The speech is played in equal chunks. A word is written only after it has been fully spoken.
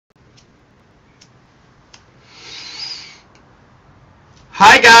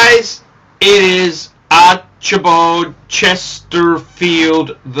Hi guys, it is Archibald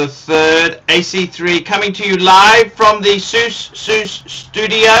Chesterfield III, AC3, coming to you live from the Seuss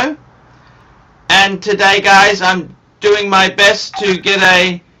studio. And today, guys, I'm doing my best to get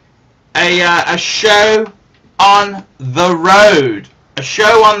a show on the road. A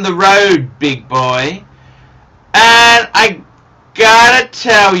show on the road, big boy. And I gotta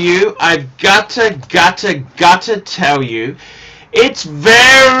tell you, I've gotta tell you, it's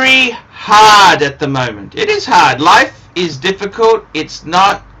very hard at the moment. It is hard. Life is difficult. It's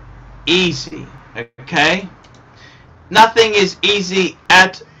not easy. Okay? Nothing is easy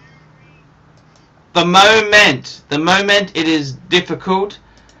at the moment. The moment it is difficult.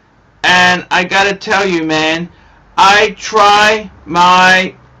 And I gotta tell you, man, I try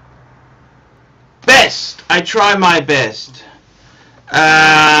my best. I try my best.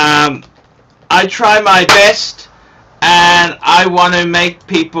 I try my best. And I want to make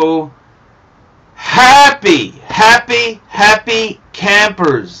people happy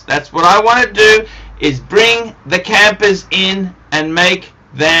campers. That's what I want to do, is bring the campers in and make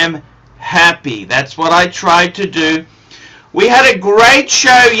them happy. That's what I try to do. We had a great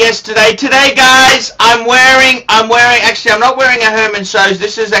show yesterday. Today, guys, I'm wearing, actually, I'm not wearing a Herman So's.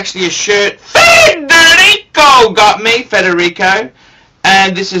 This is actually a shirt Federico got me, Federico.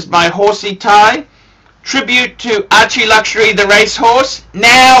 And this is my horsey tie. Tribute to Archie Luxury, the racehorse,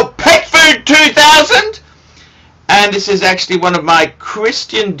 now Pet Food 2000. And this is actually one of my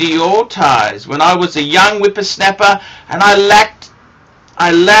Christian Dior ties. When I was a young whippersnapper and I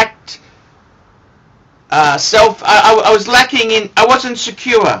was lacking in, I wasn't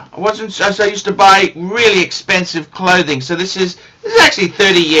secure. So I used to buy really expensive clothing. So this is actually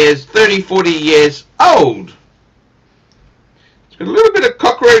 40 years old. A little bit of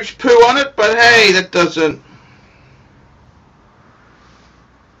cockroach poo on it, but hey, that doesn't.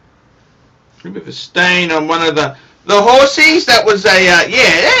 A bit of a stain on one of the horsies. That was a yeah.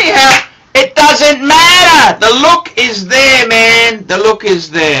 Anyhow, it doesn't matter. The look is there, man. The look is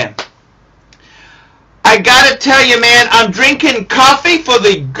there. I gotta tell you, man, I'm drinking coffee for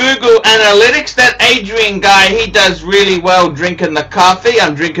the Google Analytics. That Adrian guy, he does really well drinking the coffee.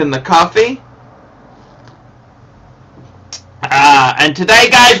 I'm drinking the coffee. And today,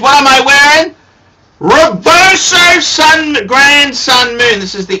 guys, what am I wearing? Reverso Grand Sun Moon.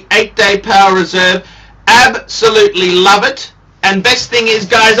 This is the 8-day Power Reserve. Absolutely love it. And best thing is,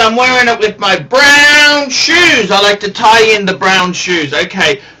 guys, I'm wearing it with my brown shoes. I like to tie in the brown shoes.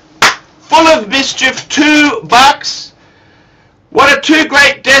 Okay. Full of mischief, $2. What are two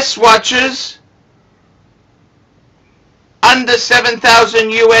great desk watches? Under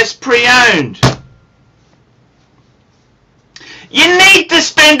 7,000 US pre-owned. You need to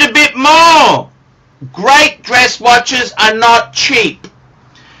spend a bit more. Great dress watches are not cheap.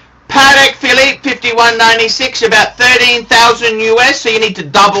 Patek Philippe 5196, about 13,000 US, so you need to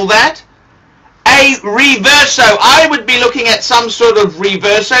double that. A Reverso, I would be looking at some sort of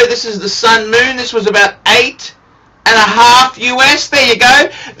Reverso. This is the Sun Moon. This was about 8.5 US. There you go.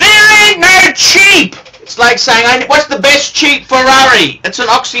 There ain't no cheap. It's like saying, what's the best cheap Ferrari? It's an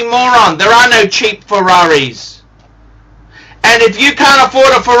oxymoron. There are no cheap Ferraris. And if you can't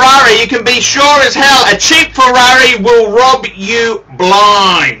afford a Ferrari, you can be sure as hell a cheap Ferrari will rob you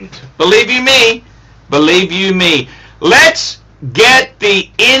blind. Believe you me. Believe you me. Let's get the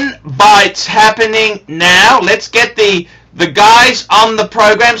invites happening now. Let's get the guys on the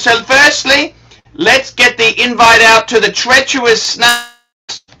program. So firstly, let's get the invite out to the treacherous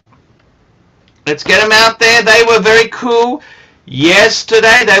snakes. Let's get them out there. They were very cool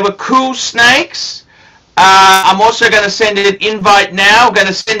yesterday. They were cool snakes. I'm also going to send an invite now. I'm going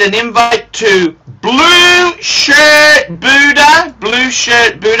to send an invite to Blue Shirt Buddha. Blue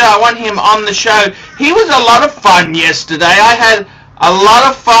Shirt Buddha. I want him on the show. He was a lot of fun yesterday. I had a lot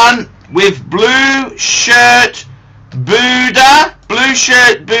of fun with Blue Shirt Buddha. Blue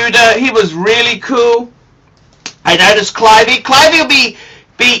Shirt Buddha. He was really cool. I noticed Clivey. Clivey will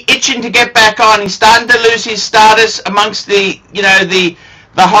be itching to get back on. He's starting to lose his status amongst the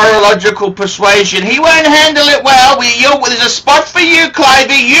horological persuasion. He won't handle it well. There's a spot for you,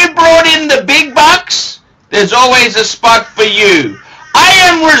 Clivey. You brought in the big bucks. There's always a spot for you. I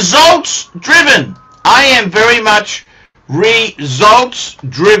am results driven. I am very much results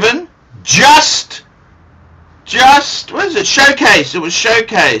driven. Just, what is it? Showcase. It was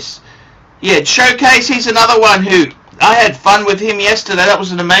Showcase. Yeah, Showcase. He's another one who, I had fun with him yesterday. That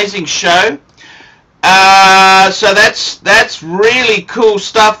was an amazing show. So that's really cool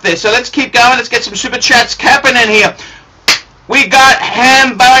stuff there. So let's keep going. Let's get some super chats happening here. We got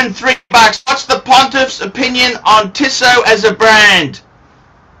Hambone $3. What's the Pontiff's opinion on Tissot as a brand?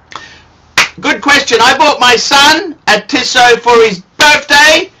 Good question. I bought my son at Tissot for his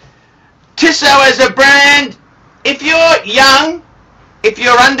birthday. Tissot as a brand, if you're young, if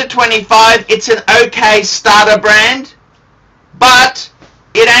you're under 25, it's an okay starter brand, but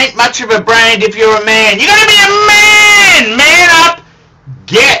it ain't much of a brand if you're a man. You gotta be a man! Man up!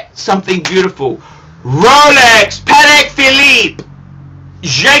 Get something beautiful. Rolex, Patek Philippe,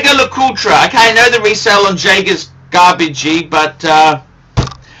 Jaeger LeCoultre. Okay, I know the resale on Jaeger's garbagey, but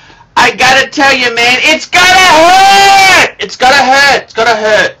I gotta tell you, man, it's gotta hurt! It's gotta hurt. It's gotta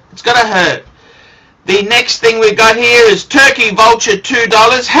hurt. It's gotta hurt. The next thing we got here is Turkey Vulture,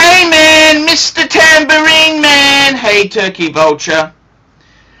 $2. Hey, man, Mr. Tambourine Man. Hey, Turkey Vulture.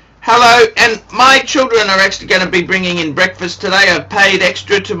 Hello, and my children are actually going to be bringing in breakfast today. I've paid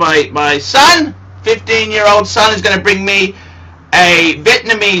extra to my son. 15-year-old son is going to bring me a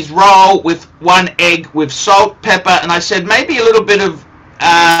Vietnamese roll with 1 egg with salt, pepper, and I said maybe a little bit of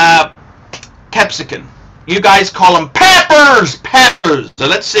capsicum. You guys call them peppers. So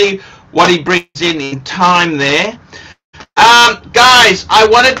let's see what he brings in time there. Guys, I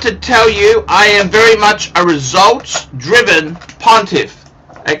wanted to tell you I am very much a results-driven Pontiff.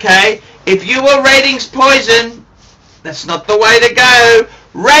 Okay? If you were ratings poison, that's not the way to go.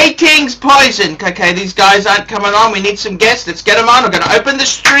 Ratings poison. Okay, these guys aren't coming on. We need some guests. Let's get them on. I'm going to open the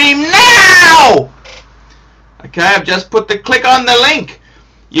stream now. Okay, I've just put the click on the link.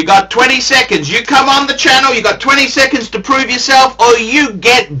 You got 20 seconds. You come on the channel, you got 20 seconds to prove yourself, or you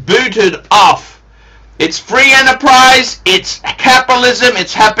get booted off. It's free enterprise. It's capitalism.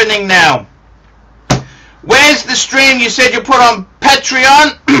 It's happening now. Where's the stream you said you put on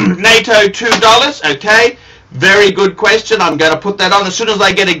Patreon? NATO, $2. Okay. Very good question. I'm going to put that on. As soon as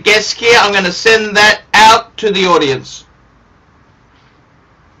I get a guest here, I'm going to send that out to the audience.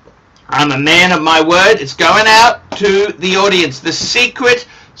 I'm a man of my word. It's going out to the audience. The secret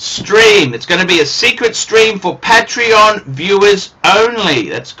stream. It's going to be a secret stream for Patreon viewers only.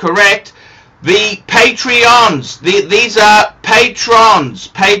 That's correct. The Patreons. These are patrons,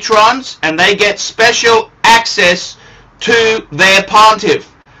 and they get special access to their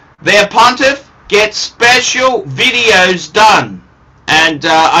Pontiff. Their Pontiff gets special videos done. And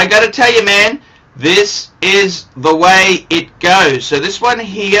I got to tell you, man, this is the way it goes. So this one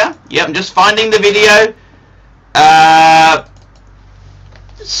here, yep, I'm just finding the video.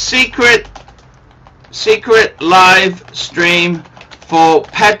 Secret live stream for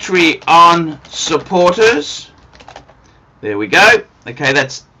Patreon supporters. There we go. Okay,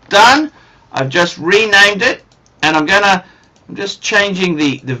 that's done. I've just renamed it, and I'm just changing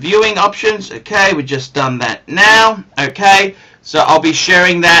the viewing options. Okay, we've just done that now. Okay, so I'll be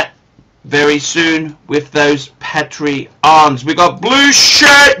sharing that very soon with those Patreons. We got Blue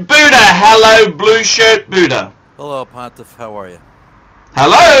Shirt Buddha. Hello, Blue Shirt Buddha. Hello, Pontiff. How are you?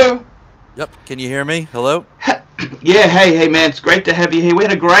 Hello. Yep. Can you hear me? Hello. Yeah. Hey, man. It's great to have you here. We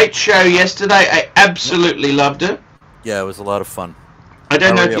had a great show yesterday. I absolutely loved it. Yeah, it was a lot of fun. I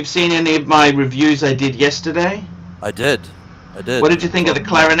don't know if you've seen any of my reviews I did yesterday. I did. What did you think of the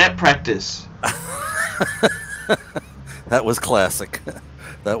clarinet practice? That was classic.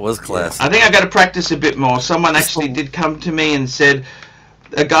 That was classic. I think I got to practice a bit more. Someone actually did come to me and said,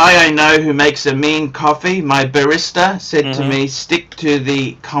 a guy I know who makes a mean coffee, my barista, said to me, stick to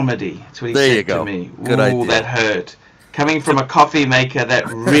the comedy. That's what he said to me. Good idea. That hurt. Coming from a coffee maker, that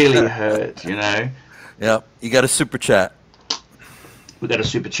really hurt, you know. Yeah, you got a super chat. We got a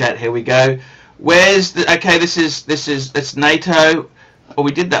super chat. Here we go. Where's the? Okay, that's NATO. Oh,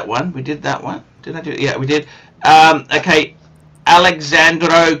 we did that one. We did that one. Did I do it? Yeah, we did. Okay,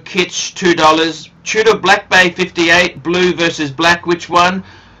 Alexandro Kitsch, $2. Tudor Black Bay 58. Blue versus black. Which one?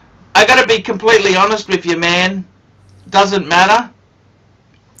 I got to be completely honest with you, man. Doesn't matter.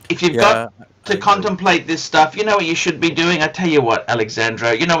 If you've got to contemplate this stuff, you know what you should be doing. I tell you what, Alexandro.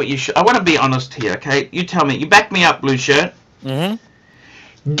 You know what you should. I want to be honest here. Okay, you tell me. You back me up, Blue Shirt. Get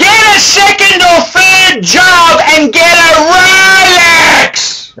a second or third job and get a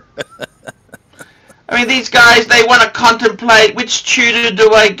Rolex! I mean, these guys, they want to contemplate which Tudor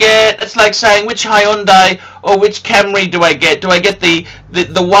do I get. It's like saying which Hyundai or which Camry do I get. Do I get the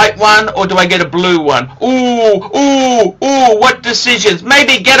white one or do I get a blue one? Ooh, what decisions?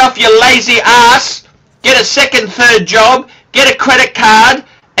 Maybe get off your lazy ass, get a second, third job, get a credit card,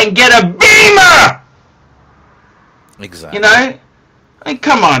 and get a Beamer! Exactly. You know? I mean,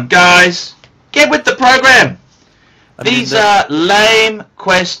 come on, guys. Get with the program. These are lame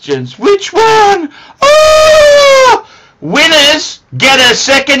questions. Which one? Oh! Winners get a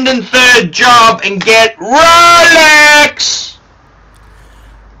second and third job and get Rolex!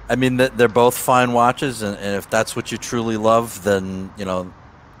 I mean, they're both fine watches, and if that's what you truly love, then, you know,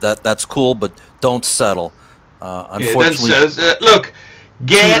 That's cool, but don't settle. Yeah, Unfortunately, look,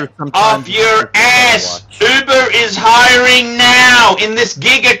 get off your ass. Uber is hiring now. In this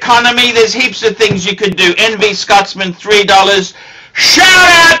gig economy, there's heaps of things you could do. Envy Scotsman, $3. Shout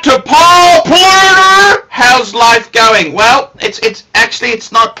out to Paul Porter. How's life going? Well,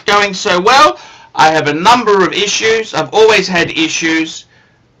 it's not going so well. I have a number of issues. I've always had issues.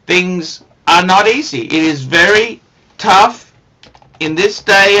 Things are not easy. It is very tough in this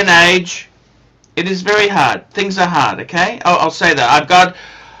day and age. It is very hard. Things are hard, okay? I'll say that.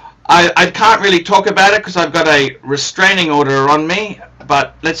 I can't really talk about it because I've got a restraining order on me,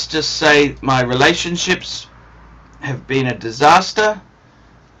 but let's just say my relationships have been a disaster,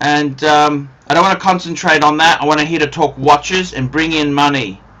 and I don't want to concentrate on that. I want to here to talk watches and bring in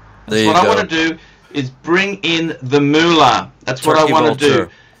money. That's what I want to do, is bring in the moolah. That's what I want to do.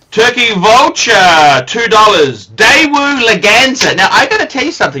 Turkey Vulture, $2. Daewoo Leganza. Now, I got to tell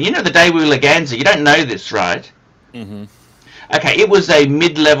you something. You know the Daewoo Leganza. You don't know this, right? Mm-hmm. Okay, it was a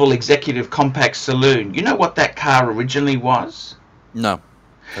mid-level executive compact saloon. You know what that car originally was? No.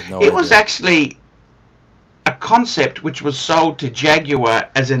 I have no idea. It was actually a concept which was sold to Jaguar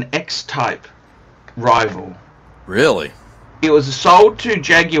as an X-type rival. Really? It was sold to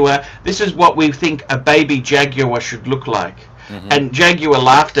Jaguar. This is what we think a baby Jaguar should look like. Mm-hmm. And Jaguar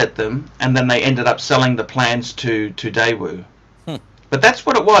laughed at them, and then they ended up selling the plans to Daewoo. But that's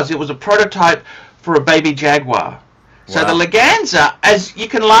what it was. It was a prototype for a baby Jaguar. Wow. So the Leganza, as you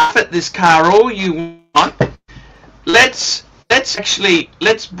can laugh at this car all you want, let's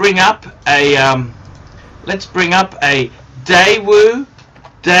bring up a Daewoo.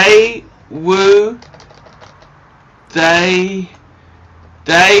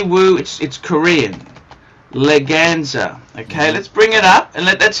 It's Korean. Leganza. Okay, let's bring it up and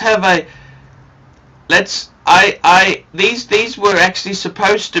let's have a these were actually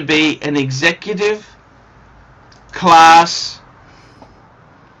supposed to be an executive class.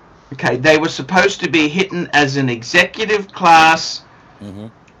 Okay, they were supposed to be hidden as an executive class. Mm-hmm.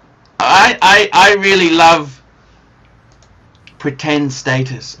 I really love pretend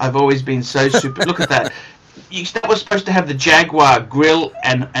status. I've always been so super. Look at that. That was supposed to have the Jaguar grille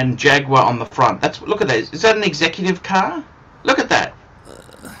and Jaguar on the front. Look at that. Is that an executive car? Look at that.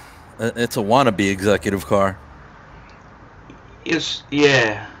 It's a wannabe executive car.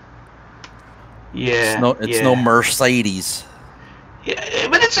 Yeah. It's no Mercedes. Yeah,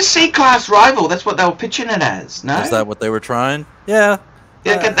 but it's a C-class rival. That's what they were pitching it as. No. Is that what they were trying? Yeah.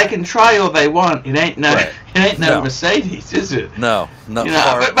 They can try all they want. It ain't no. Right. It ain't no Mercedes, is it? No.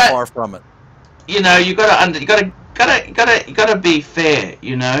 Far from it. You know, you gotta be fair.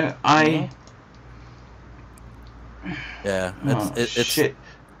 You know, shit.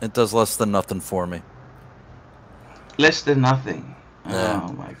 It does less than nothing for me. Less than nothing. Yeah.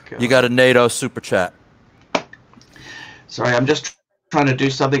 Oh my god. You got a NATO super chat. Sorry, I'm just trying to do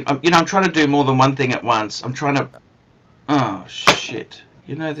something. I'm trying to do more than one thing at once. I'm trying to. Oh shit.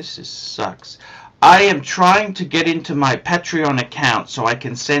 You know, this sucks. I am trying to get into my Patreon account so I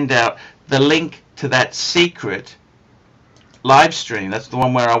can send out the link to that secret live stream. That's the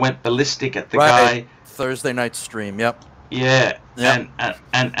one where I went ballistic at the guy. Thursday night stream. Yep. Yeah. Yep.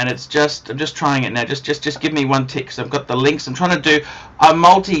 And it's just, I'm just trying it now. Just give me one tick because I've got the links. I'm trying to do a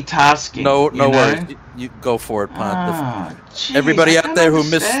multitasking. No worries. You go for it, Pontiff. Everybody out there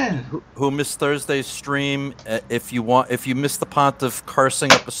who missed Thursday's stream, if you missed the Pontiff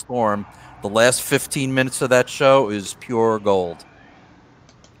cursing up a storm, the last 15 minutes of that show is pure gold.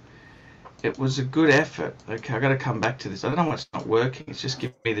 It was a good effort. Okay, I got to come back to this. I don't know what's not working. It's just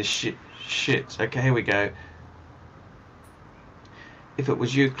giving me the shit. Okay, here we go. If it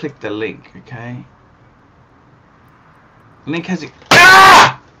was you, click the link. Okay. The link has it.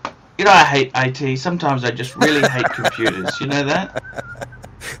 Ah! You know I hate IT. Sometimes I just really hate computers. You know that?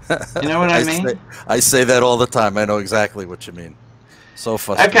 You know what I mean? I say that all the time. I know exactly what you mean. So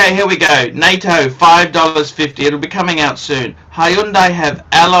frustrating. Okay, here we go. NATO, $5.50. It'll be coming out soon. Hyundai have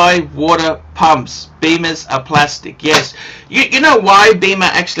alloy water pumps. Beamers are plastic. Yes. You know why Beamer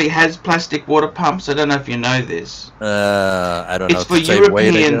actually has plastic water pumps? I don't know if you know this. I don't know. It's for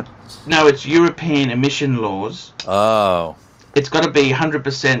European. No, it's European emission laws. Oh. It's got to be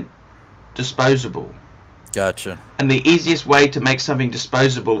 100% disposable. Gotcha. And the easiest way to make something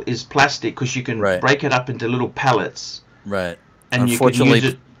disposable is plastic because you can break it up into little pellets. Right. And unfortunately, you can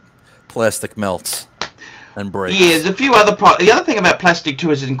use it. Plastic melts and breaks. Yeah, there's a few other the other thing about plastic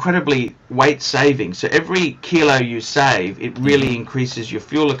too is it's incredibly weight saving. So every kilo you save, it really increases your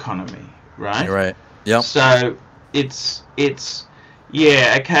fuel economy, right? You're right. Yep. So it's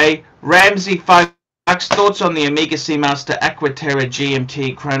yeah, okay. Ramsey 5 Mark's thoughts on the Omega Seamaster Aquaterra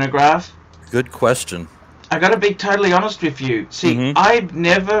GMT chronograph? Good question. I got to be totally honest with you. See, I've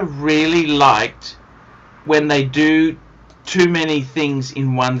never really liked when they do too many things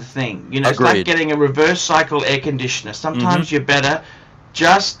in one thing. You know, it's like getting a reverse cycle air conditioner. Sometimes you're better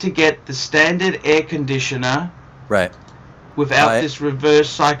just to get the standard air conditioner, right, without this reverse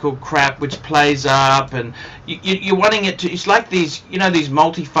cycle crap which plays up, and you're wanting it to. It's like these, you know, these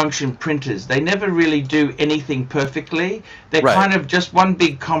multifunction printers. They never really do anything perfectly. They're kind of just one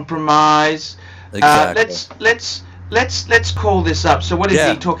big compromise. Exactly. Let's call this up. So what is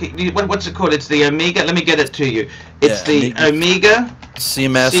he talking? What's it called? It's the Omega. Let me get it to you. It's the Omega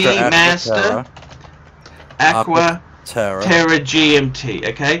Seamaster Aquaterra GMT.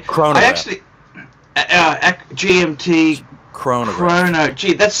 Okay. Chronograph. I actually GMT Chrono.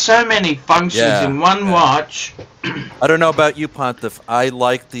 Gee, that's so many functions in one watch. I don't know about you, Pontiff. I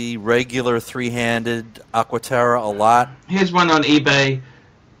like the regular three-handed Aquaterra a lot. Here's one on eBay.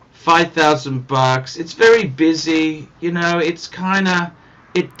 $5,000. It's very busy. You know, it's kind of,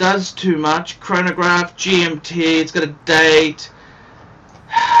 it does too much. Chronograph, GMT. It's got a date.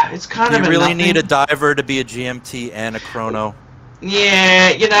 It's kind of. You really need a diver to be a GMT and a chrono. Yeah,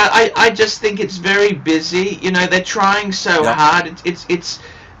 you know, I just think it's very busy. You know, they're trying so hard. It's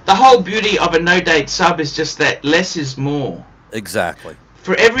the whole beauty of a no-date sub is just that less is more. Exactly.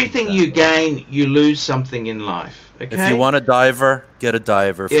 For everything you gain, you lose something in life. Okay? If you want a diver, get a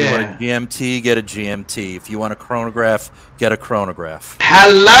diver. If you want a GMT, get a GMT. If you want a chronograph, get a chronograph.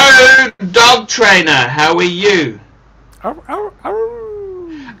 Hello, dog trainer. How are you? Hello,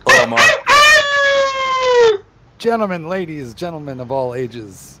 Mark. Gentlemen, ladies, gentlemen of all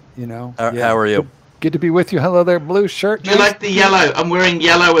ages, you know. How are you? Good to be with you. Hello there, blue shirt. Do you like the yellow? I'm wearing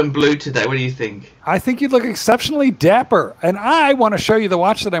yellow and blue today. What do you think? I think you look exceptionally dapper. And I want to show you the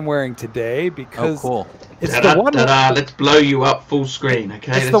watch that I'm wearing today because it's the one. Let's blow you up full screen,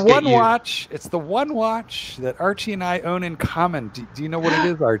 okay? It's the one watch. It's the one watch that Archie and I own in common. Do you know what it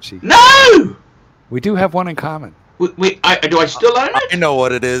is, Archie? No! We do have one in common. Do I still own it? I know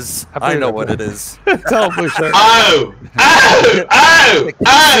what it is. I know what it is. Tell blue shirt. The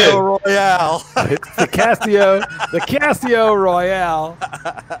Casio Royale. It's the Casio Royale.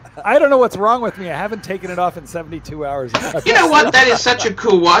 I don't know what's wrong with me. I haven't taken it off in 72 hours. You know what? That is such a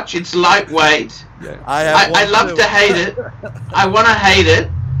cool watch. It's lightweight. Yeah. I love to hate it. I want to hate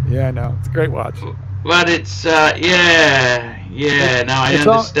it. Yeah, I know. It's a great watch. But it's, now I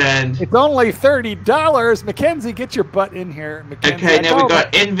understand. It's only $30. Mackenzie, get your butt in here. Mackenzie, okay, now we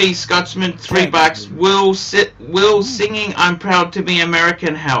got NV Scotsman, $3. Will singing I'm Proud to Be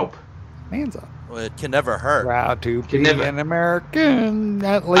American help? Hands up. Well, it can never hurt. Proud to be an American.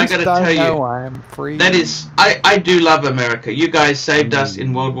 At least I know I'm free. That is, I do love America. You guys saved us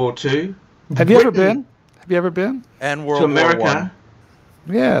in World War II. Have you ever been? Have you ever been? And World War I.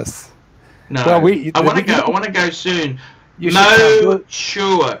 Yes. No, well, I want to go. I want to go soon.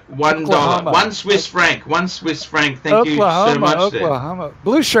 Sure, $1. 1 Swiss franc. 1 Swiss franc. Thank you so much. Oklahoma.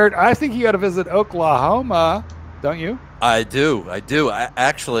 Blue shirt. I think you got to visit Oklahoma, don't you? I do. I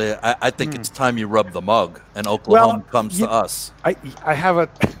actually think it's time you rub the mug, and Oklahoma comes to us. I have a.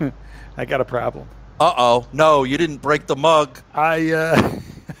 I got a problem. No, you didn't break the mug. I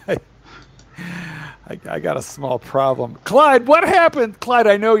got a small problem. Clyde, what happened? Clyde,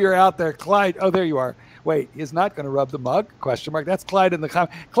 I know you're out there. Clyde, oh, there you are. Wait, he's not going to rub the mug? Question mark. That's Clyde in the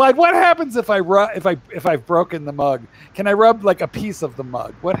comment. Clyde, what happens if I've broken the mug? Can I rub like a piece of the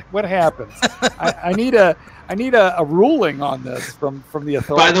mug? What happens? I need a ruling on this from the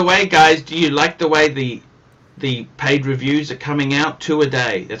authorities. By the way, guys, do you like the way the paid reviews are coming out? 2 a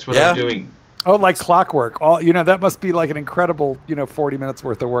day. That's what I'm doing. Oh, like clockwork. That must be like an incredible, 40 minutes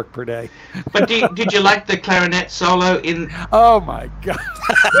worth of work per day. But did you like the clarinet solo in? Oh my God!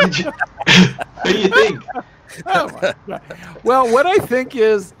 What do you think? Oh my God! Well, what I think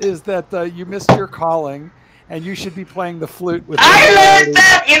is that you missed your calling, and you should be playing the flute with. I learned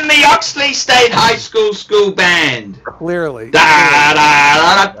that in the Oxley State High School band. Clearly. Da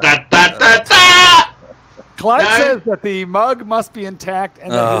da da da da da da. Clyde says that the mug must be intact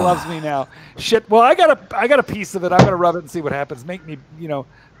and that he loves me now. Shit. Well, I got a piece of it. I'm gonna rub it and see what happens. Make me, you're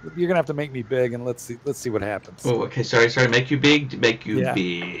gonna have to make me big, and let's see what happens. Oh, okay. Sorry. Make you big. Make you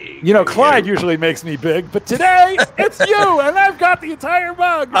big. Clyde usually makes me big, but today it's you, and I've got the entire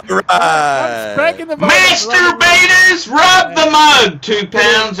mug. All right. I'm spanking the mug. Masturbators, rub the mug.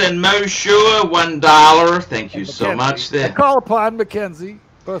 £2 and Mosure $1. Thank you so much. There. I call upon Mackenzie.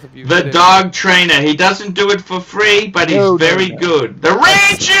 Both of you. The dog trainer. He doesn't do it for free, but he's very good. The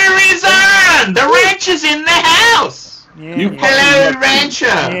rancher is on! The rancher's in the house! Hello, Rancher.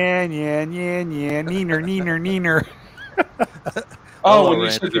 Neener. Oh, when you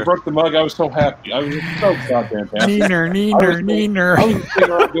said you broke the mug, I was so happy. I was so goddamn happy. Neener. I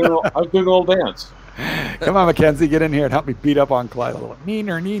was doing a little dance. Come on, Mackenzie, get in here and help me beat up on Clyde a little.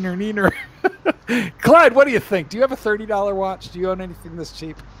 Neener. Clyde, what do you think? Do you have a $30 watch? Do you own anything this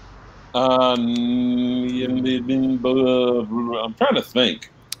cheap? I'm trying to think.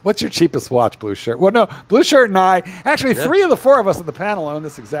 What's your cheapest watch, Blue Shirt? Well, no, Blue Shirt and I, actually, 3 of the 4 of us on the panel own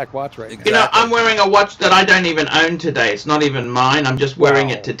this exact watch right now. You know, I'm wearing a watch that I don't even own today. It's not even mine. I'm just wearing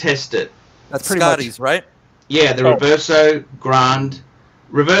it to test it. That's Scotty's, right? Yeah, the Reverso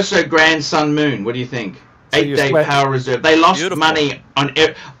Grand Sun Moon. What do you think? So 8-day power reserve. They lost money on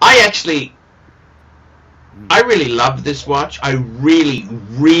it. I really love this watch. I really,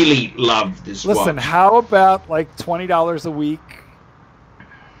 really love this watch. Listen, how about like $20 a week?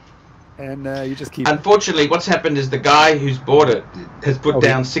 And you just keep. Unfortunately, what's happened is the guy who's bought it has put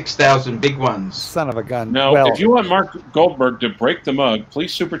down 6,000 big ones. Son of a gun. No, if you want Mark Goldberg to break the mug,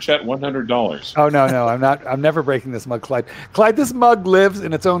 please super chat $100. Oh no, I'm not. I'm never breaking this mug, Clyde. Clyde, this mug lives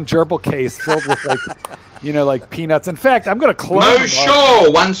in its own gerbil case filled with like, like peanuts. In fact, I'm going to clone. Mo Shaw,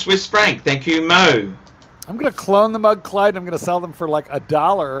 £1 Swiss franc. Thank you, Mo. I'm going to clone the mug, Clyde. I'm going to sell them for like $1.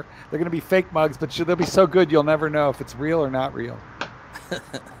 They're going to be fake mugs, but they'll be so good you'll never know if it's real or not real.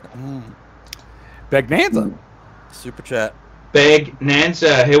 Begnanza. Super chat.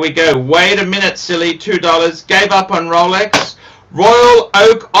 Begnanza. Here we go. Wait a minute, silly. $2. Gave up on Rolex. Royal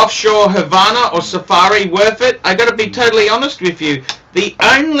Oak Offshore Havana or Safari worth it? I got to be totally honest with you. The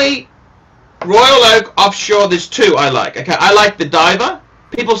only Royal Oak Offshore, there's 2 I like. Okay, I like the Diver.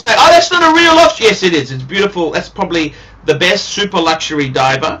 People say, oh, that's not a real offshore. Yes, it is. It's beautiful. That's probably the best super luxury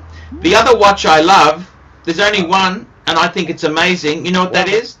Diver. The other watch I love, there's only one, and I think it's amazing. You know what that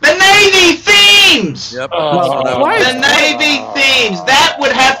is? The Navy Themes! Yep. The Navy Themes. That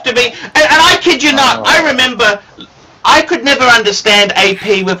would have to be... And I kid you not, I remember... I could never understand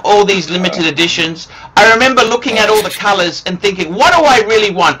AP with all these limited editions. I remember looking at all the colors and thinking, what do I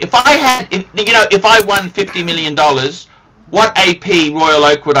really want? If I won $50 million, what AP Royal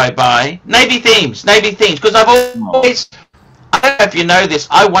Oak would I buy? Navy Themes, because I've always... I don't know if you know this,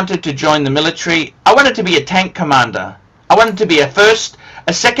 I wanted to join the military. I wanted to be a tank commander. I wanted to be a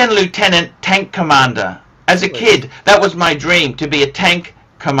second lieutenant tank commander. As a kid, that was my dream, to be a tank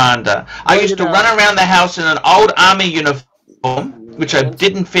commander. I used to run around the house in an old army uniform, which I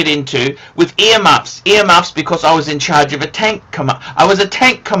didn't fit into, with earmuffs because I was in charge of a tank I was a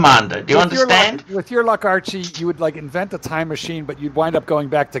tank commander. Do you understand? With your luck, Archie, you would like invent a time machine, but you'd wind up going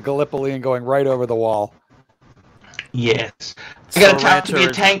back to Gallipoli and going right over the wall. Yes. I got to be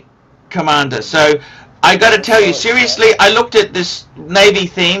a tank commander. So I got to tell you, seriously, I looked at this Navy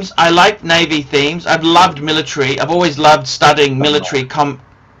Themes. I like Navy Themes. I've loved military. I've always loved studying military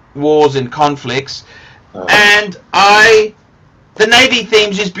wars and conflicts. And the Navy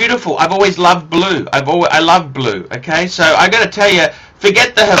Themes is beautiful. I've always loved blue. I love blue. Okay, so I got to tell you,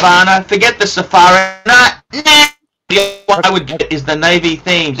 forget the Havana, forget the Safari. What I would get is the Navy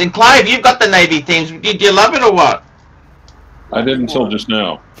Themes. And Clive, you've got the Navy Themes. Do you love it or what? I did until just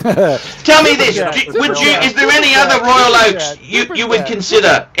now. Tell me this: is there any other Royal Oaks you would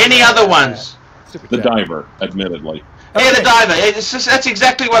consider? Any other ones? The Diver, admittedly. Yeah, the Diver. That's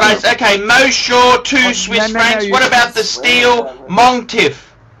exactly what I said. Okay, Mo Shaw, 2 Swiss francs. What about the steel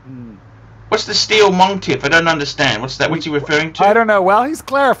Pontiff? What's the steel Pontiff? I don't understand. What's that? What's he referring to? I don't know. Well, he's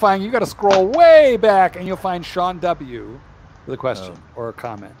clarifying. You got to scroll way back, and you'll find Sean W. with a question or a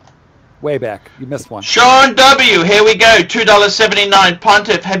comment. Way back. You missed one. Sean W. Here we go. $2.79.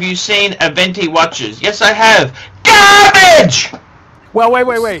 Pontiff, have you seen Aventi watches? Yes, I have. Garbage! Well,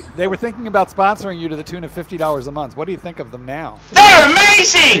 wait. They were thinking about sponsoring you to the tune of $50 a month. What do you think of them now? They're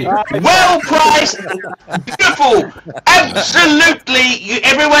amazing! Well-priced, beautiful. Absolutely.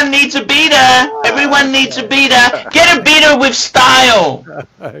 Everyone needs a beater. Everyone needs a beater. Get a beater with style.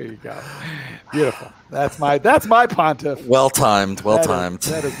 There you go. Beautiful. That's my Pontiff. Well timed.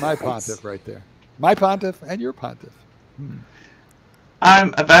 That is my Pontiff right there. My Pontiff and your Pontiff.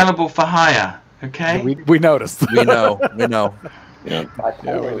 I'm available for hire. Okay. We noticed. We know. Yeah.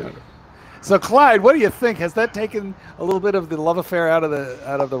 We noticed. So Clyde, what do you think? Has that taken a little bit of the love affair out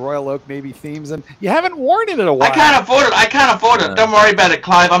of the Royal Oak Navy Themes? And you haven't worn it in a while. I can't afford it. Don't worry about it,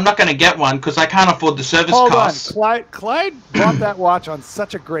 Clive. I'm not going to get one because I can't afford the service costs. Hold on. Clyde bought that watch on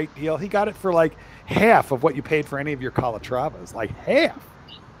such a great deal. He got it for like half of what you paid for any of your Calatravas. Like half.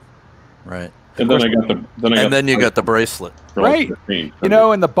 Right. And then you got the bracelet. Right.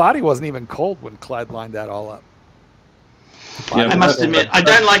 And the body wasn't even cold when Clyde lined that all up. Yeah, I must admit, I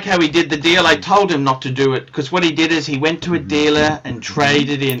don't like how he did the deal. I told him not to do it because what he did is he went to a dealer and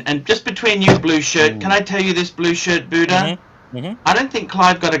traded in. And just between you, blue shirt, can I tell you this, blue shirt Buddha? I don't think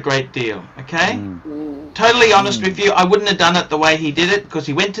Clive got a great deal, okay? Totally honest with you, I wouldn't have done it the way he did it because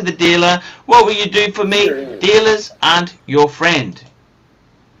he went to the dealer. What will you do for me? Dealers aren't your friend.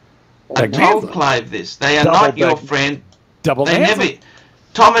 I told Clive this. They are not your friend. They never.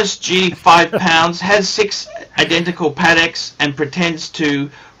 Thomas G, 5 pounds, has 6 identical paddocks and pretends to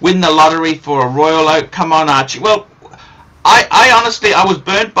win the lottery for a Royal Oak. Come on, Archie. Well, I honestly, I was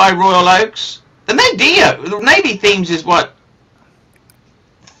burnt by Royal Oaks. The Navy themes is what?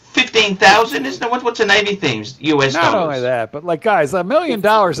 15,000, isn't it? What's a Navy themes? US dollars. Not only that, but like, guys, $1 million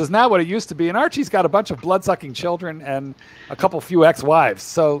is not what it used to be. And Archie's got a bunch of blood-sucking children and a few ex-wives.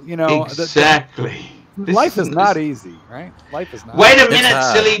 So, you know. Exactly. Life is not easy, right? Life is not Wait a minute,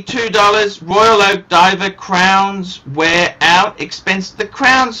 silly, $2. Royal Oak Diver crowns wear out. Expense. The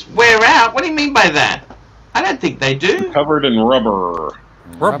crowns wear out? What do you mean by that? I don't think they do. Covered in rubber.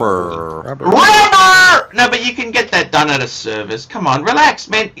 Rubber! No, but you can get that done at a service. Come on, relax,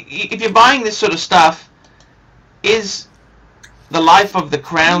 man. If you're buying this sort of stuff, is the life of the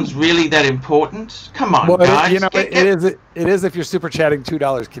crowns really that important? Come on, guys. You know, it is if you're super chatting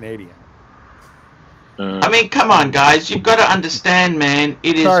 $2 Canadian. I mean, come on, guys. You've got to understand, man.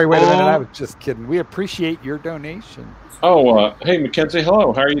 It is. Sorry, wait a minute. I was just kidding. We appreciate your donation. Oh, hey, Mackenzie.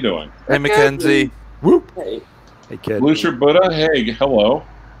 Hello. How are you doing? Hey, Mackenzie. Whoop. Hey. Hey, kid. Blue Shirt Buddha. Hey, hello.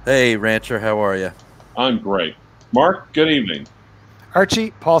 Hey, Rancher. How are you? I'm great. Mark, good evening.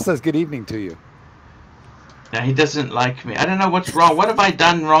 Archie, Paul says good evening to you. Now, he doesn't like me. I don't know what's wrong. What have I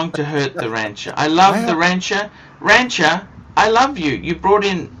done wrong to hurt the Rancher? I love the Rancher. Rancher, I love you. You brought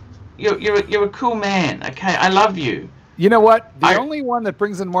in... You're a cool man, okay? I love you. You know what? The only one that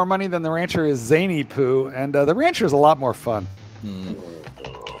brings in more money than the Rancher is Zany Poo, and the Rancher is a lot more fun.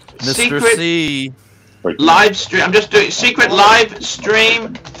 Mr. Secret C. Live stream. I'm just doing secret live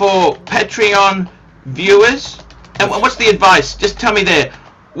stream for Patreon viewers. And what's the advice? Just tell me there.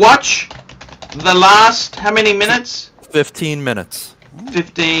 Watch the last how many minutes? 15 minutes.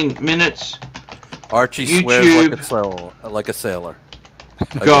 15 minutes. Archie YouTube. swears like a sailor.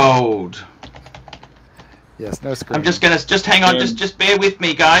 Gold. Yes, no screen. I'm just gonna hang on. Just bear with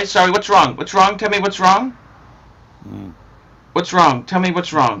me, guys. Sorry. What's wrong? What's wrong? Tell me what's wrong. What's wrong? Tell me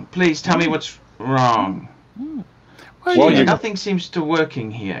what's wrong. Please tell me what's wrong. Well, nothing seems to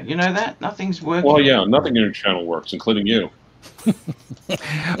working here. You know that? Nothing's working. Well, yeah, nothing in your channel works, including you.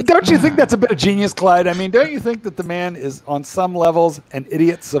 Don't you think that's a bit of genius, Clyde? I mean, don't you think that the man is, on some levels, an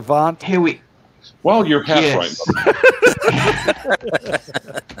idiot savant? Here we... Well, you're half right.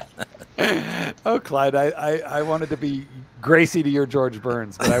 Oh, Clyde, I wanted to be Gracie to your George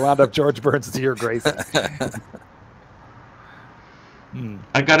Burns, but I wound up George Burns to your Gracie.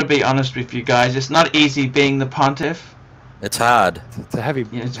 I got to be honest with you guys. It's not easy being the Pontiff. It's hard. It's a heavy.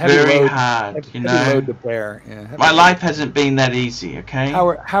 It's heavy very load, hard. heavy, you know, heavy load to bear. Yeah, my life hasn't been that easy. Okay.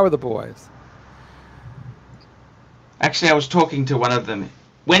 How are the boys? Actually, I was talking to one of them.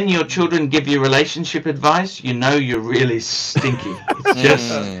 When your children give you relationship advice, you know you're really stinky. It's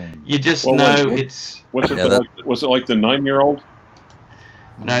just you just know it's. Was it like the 9-year-old?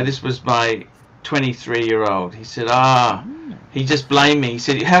 No, this was my 23-year-old. He said, he just blamed me. He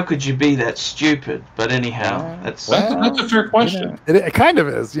said, how could you be that stupid? But anyhow, that's a fair question. You know, it kind of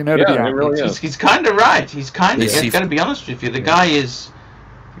is, you know. Yeah, to be honest. It really is. He's kind of right. He's kind of. I've got to be honest with you. The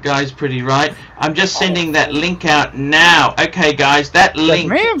guy's pretty right. I'm just sending that link out now. Okay, guys, that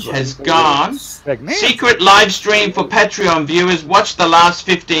link has gone. Secret live stream for Patreon viewers. Watch the last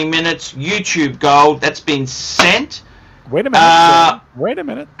 15 minutes. YouTube gold. That's been sent. Wait a minute. Wait a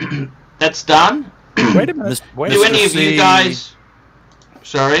minute. That's done. Wait a minute. Do any of you guys...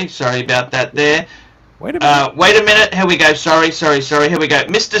 Sorry about that there. Wait a minute. Wait a minute. Here we go. Sorry. Here we go.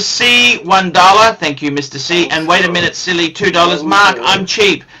 Mr. C, $1. Thank you, Mr. C. And wait a minute, silly, $2. Mark, I'm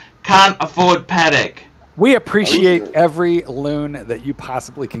cheap. Can't afford paddock. We appreciate every loon that you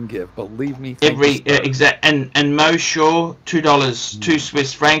possibly can give. Believe me. Exact. And Mo Shaw, $2, 2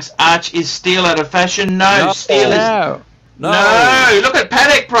 Swiss francs. Arch, is steel out of fashion? No, steel is... No, look at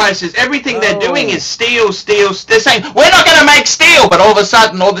paddock prices. Everything they're doing is steel. They're saying, we're not going to make steel. But all of a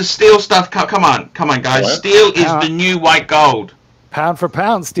sudden, all this steel stuff, come on, guys. What? Steel is the new white gold. Pound for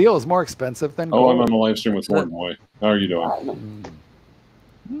pound, steel is more expensive than gold. Oh, I'm on the live stream with Thornton Boy. How are you doing?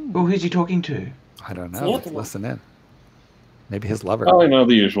 Oh, who's he talking to? I don't know. Let's listen in. Maybe his lover. Oh, I know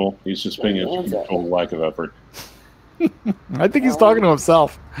the usual. He's just being a total lack of effort. I think he's talking to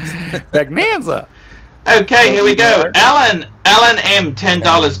himself. Bagnanza. Okay, here we go. Alan Alan M, $10.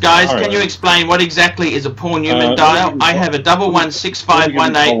 Guys, All right. can you explain what exactly is a Paul Newman dial? I have a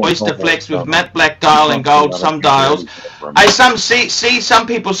 116518 Oyster Flex with matte black dial and gold. Some dials. I see some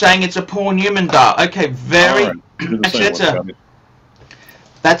people saying it's a Paul Newman dial. Okay, very. Actually,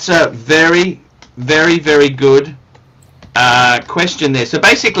 that's a very, very, very good question there. So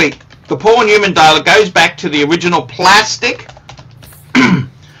basically, the Paul Newman dial goes back to the original plastic.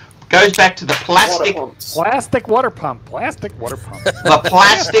 Goes back to the plastic water pump. Plastic water pump. The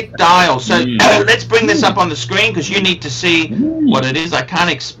plastic dial. So let's bring this up on the screen because you need to see what it is. I can't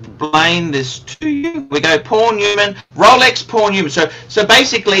explain this to you. We go Paul Newman, Rolex Paul Newman. So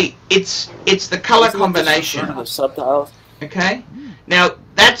basically it's the color combination. The subdials. Okay. Now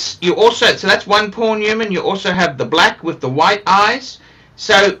that's that's one Paul Newman. You also have the black with the white eyes.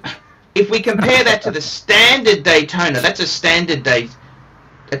 So if we compare that to the standard Daytona, that's a standard Daytona.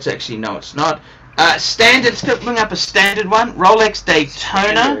 That's actually, no, it's not. Standard, let's bring up a standard one. Rolex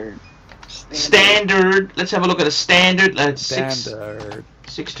Daytona. Standard. Let's have a look at a standard. Standard.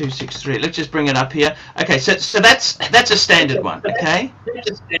 6263. Let's just bring it up here. Okay, so that's a standard one, okay?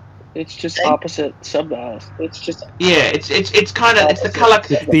 It's just opposite subdials. It's just it's kind of the color.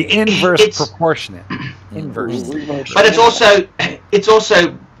 It's the inverse proportionate. Inverse. But it's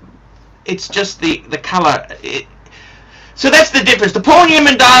just the color. So that's the difference. The Paul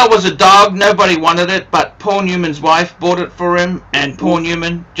Newman dial was a dog. Nobody wanted it, but Paul Newman's wife bought it for him. And Paul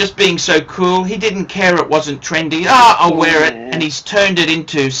Newman, just being so cool, he didn't care it wasn't trendy. I'll wear it. And he's turned it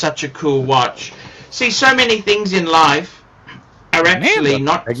into such a cool watch. See, so many things in life are actually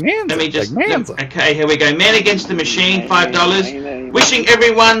not. Let me just. Okay, here we go. Man Against the Machine, $5. Wishing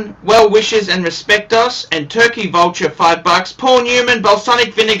everyone well wishes and respect us. And Turkey Vulture, $5. Paul Newman,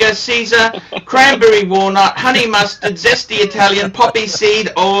 balsamic vinegar, Caesar, cranberry walnut, honey mustard, zesty Italian, poppy seed,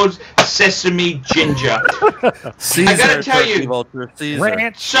 oars, sesame ginger. Caesar, I gotta tell you,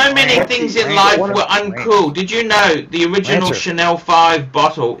 so many things in life were uncool. Did you know the original Chanel 5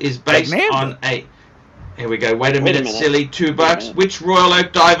 bottle is based on a. Here we go. Wait a minute, silly. $2. Which Royal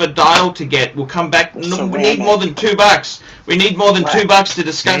Oak diver dial to get? We'll come back. No, we need more than $2. We need more than $2 to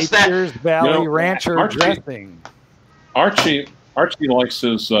discuss Nature's that. Valley Rancher dressing. Archie likes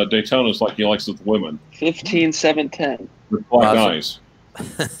his Daytonas like he likes his women. 15, 7, 10. With black eyes.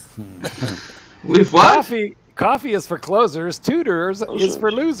 With what? Coffee is for closers. Tutors is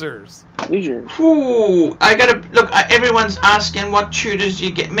for losers. Ooh, I gotta look. Everyone's asking what tutors you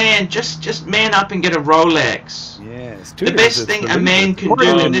get. Man, just man up and get a Rolex. Yes, the best thing a man can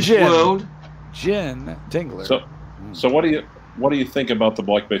do in this world. Gin Dingler. So what do you think about the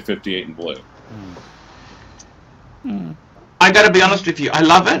Black Bay 58 in blue? I gotta be honest with you. I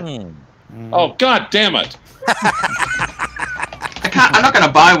love it. Oh God damn it! I'm not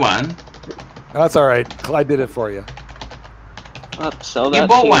gonna buy one. That's all right. Clyde did it for you. You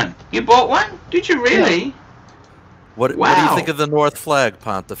bought one. You bought one? Did you really? Yeah. What do you think of the North Flag,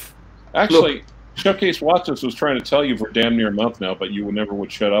 Pontiff? Actually, Showcase Watches was trying to tell you for damn near a month now, but you never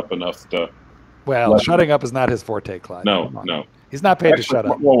would shut up enough to. Well, shutting up is not his forte, Clyde. No. He's not paid to shut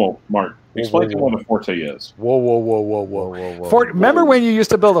up. Whoa, Mark. Explain to him what a forte is. Whoa. Fort. Remember when you used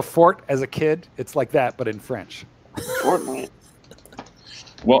to build a fort as a kid? It's like that, but in French. Fortnite.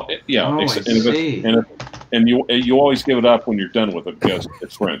 Well, and you always give it up when you're done with it because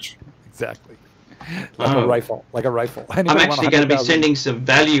it's French. Exactly. Like a rifle. I'm actually going to be sending some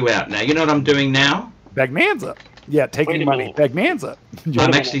value out now. You know what I'm doing now? Bagnanza. Yeah, taking money. Bagnanza.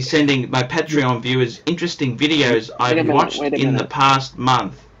 I'm actually sending my Patreon viewers interesting videos I've watched in the past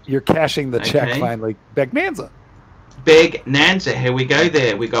month. You're cashing the check finally. Bagnanza. Bagnanza. Here we go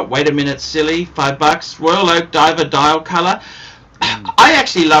there. We got, wait a minute, silly, $5. Royal Oak Diver Dial Color. I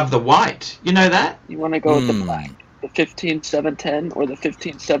actually love the white. You know that? You want to go with the black, the 15710 or the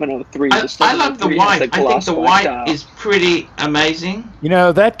 15703? I love the white. I think the white is pretty amazing. You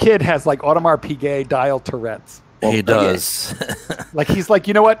know, that kid has like Audemars Piguet dial Tourette's. He does. Like he's like,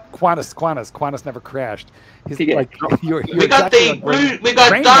 you know what? Qantas never crashed. He's like, you're we got exactly the blue. We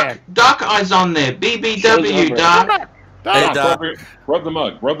got Doc Eyes on there. BBW Doc. Hey, Doc. Rub the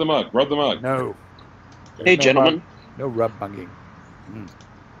mug. No. Hey, gentlemen. No rub mugging.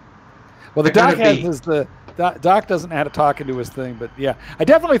 Well, the Doc has Doc doesn't know how to talk into his thing, but yeah, I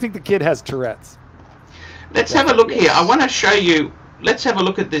definitely think the kid has Tourette's. Let's have a look here. I want to show you. Let's have a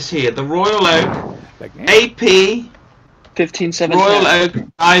look at this here. The Royal Oak AP 157 Royal Oak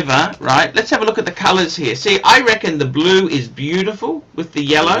Diver, right? Let's have a look at the colors here. See, I reckon the blue is beautiful with the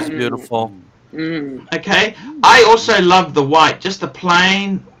yellow. It's beautiful. Okay. I also love the white, just the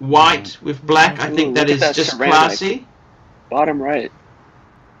plain white with black. I think that is just classy. Bottom right.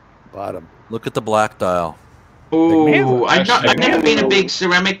 Bottom. Look at the black dial. Ooh, I've never been a big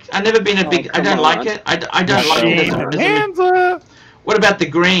ceramic. I've never been a big. I don't like it. I don't like it as a Nanza. What about the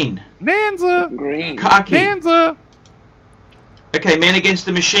green? Nanza. Green. Khaki. Nanza. Okay, Man Against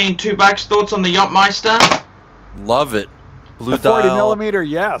the Machine, $2. Thoughts on the Yachtmeister? Love it. Blue The 40 dial. millimeter,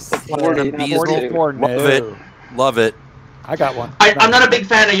 yes. 40, 44, no. Love it. Love it. I got one. I'm not a big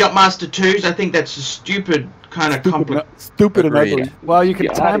fan of Yachtmaster 2s. I think that's a stupid kind of complicated. Stupid and Agreed. ugly. Well, you can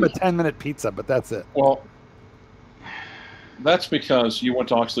Yeah, time a 10-minute pizza, but that's it. Well, that's because you went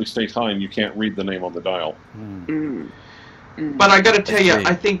to Oxley State High and you can't read the name on the dial. But I got to tell you, Agreed.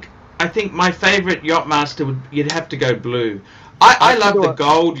 I think my favorite Yachtmaster you'd have to go blue. I love the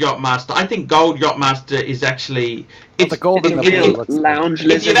gold Yachtmaster. I think gold Yachtmaster is actually The gold and the Real blue. lounge if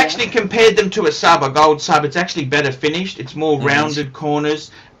lizard. you've actually compared them to a sub, a gold sub, it's actually better finished. It's more rounded corners,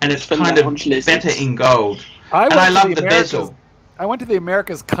 and it's For kind of lounge lizards. better in gold. I And went I to love the the Americas- bezel. I went to the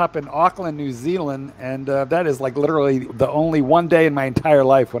America's Cup in Auckland, New Zealand, and that is like literally the only one day in my entire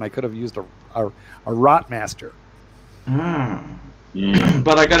life when I could have used a Rotmaster.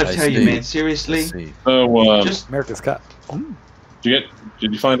 But I got to I tell you, see. man, I seriously, see. So, just America's Cup. did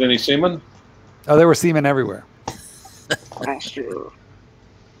you find any semen? Oh, there were seamen everywhere. Master.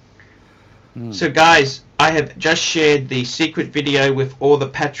 so guys, I have just shared the secret video with all the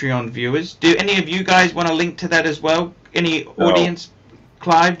Patreon viewers. Do any of you guys want to link to that as well? Any audience?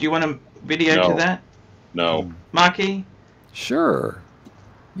 Clive, do you want a video No. to that? No. Marky? Sure.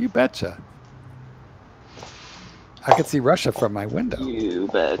 You betcha. I could see Russia from my window. You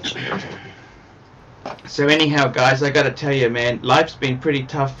bet. So anyhow, guys, I got to tell you, man, life's been pretty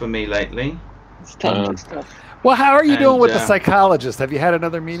tough for me lately. It's tough. It's tough. Well, how are you doing And, with the psychologist? Have you had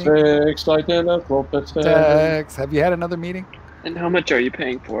another meeting? Six identical percent. Tex, have you had another meeting? And how much are you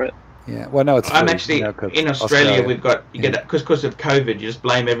paying for it? Yeah. Well, no, it's I'm free, actually you know, 'cause in Australia. We've got you get because of COVID. You just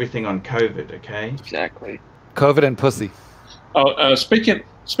blame everything on COVID. Okay. Exactly. COVID and pussy. Oh, speaking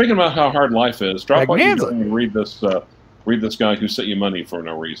about how hard life is, drop what you're Magnanza. doing and read this guy who sent you money for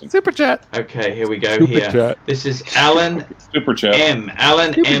no reason. Super chat. Okay. Here we go. Super here. chat. This is Alan Super chat. M.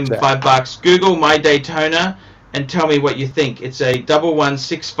 Alan Super M. chat. $5. Google my Daytona and tell me what you think. It's a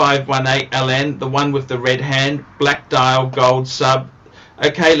 116518 LN, the one with the red hand, black dial, gold sub.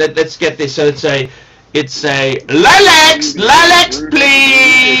 Okay, let's get this. So it's a Lalex,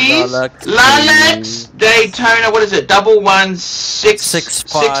 please, Lalex Daytona. What is it?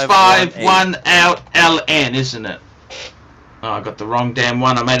 116651 out LN, isn't it? Oh, I got the wrong damn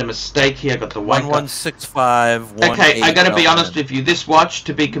one. I made a mistake here. I got the white. 1165. Okay, I got to be honest with you. This watch,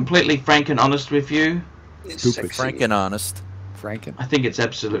 to be completely frank and honest with you, Stupid. Frank and honest. Franken. I think it's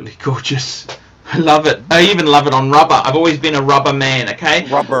absolutely gorgeous. I love it. I even love it on rubber. I've always been a rubber man. Okay.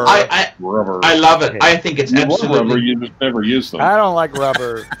 Rubber. Rubber. I love it. I think it's You love rubber, absolutely. you just never use them. I don't like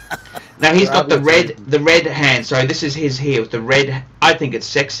rubber. Now he's got the Obviously. red hand. Sorry, this is his here with the red. I think it's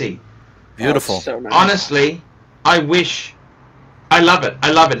sexy. Beautiful. Oh, so nice. Honestly, I wish. I love it.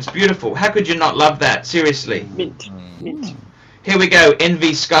 I love it. It's beautiful. How could you not love that? Seriously. Mint. Mint. Here we go.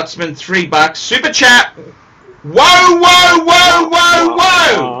 Envy Scotsman, $3. Super chat. Whoa, whoa, whoa, whoa,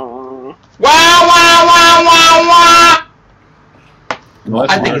 whoa. Wow, wow, wow, wow, wow. Well,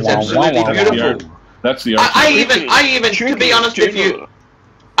 I think it's absolutely beautiful. That's the I even, to be honest with you,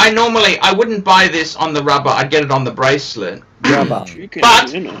 I wouldn't buy this on the rubber. I'd get it on the bracelet. Rubber.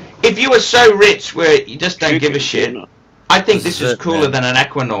 But if you were so rich where you just don't give a shit, I think this is cooler than an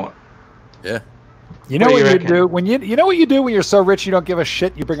Aquanaut. Yeah. You know What do what you you reckon? do when you know what you do when you're so rich you don't give a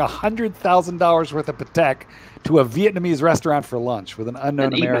shit. You bring $100,000 worth of Patek to a Vietnamese restaurant for lunch with an unknown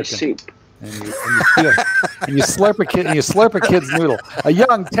And eat my American, soup. and you slurp a kid's noodle. A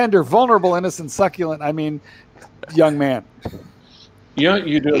young, tender, vulnerable, innocent, succulent. I mean, young man. You know what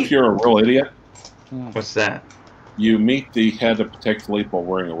you do if you're a real idiot? What's that? You meet the head of Patek Philippe while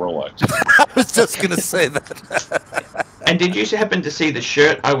wearing a Rolex. I was just going to say that. And did you happen to see the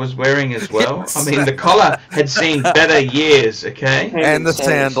shirt I was wearing as well? Yes. I mean, the collar had seen better years, okay? And the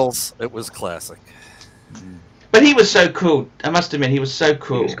sandals. It was classic. But he was so cool. I must admit, he was so He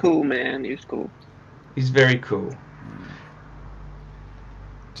cool. was cool, man. He was cool. He's very cool.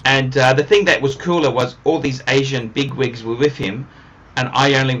 And the thing that was cooler was all these Asian bigwigs were with him, and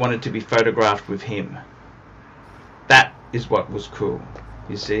I only wanted to be photographed with him. That is what was cool,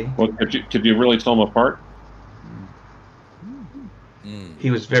 you see? Well, could you really tell them apart? He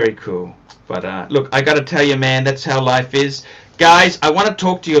was very cool. But look, I got to tell you, man, that's how life is. Guys, I want to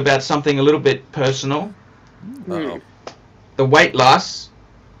talk to you about something a little bit personal. Uh-oh. The weight loss.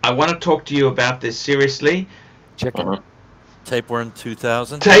 I want to talk to you about this seriously. Chicken. Uh-huh. Tapeworm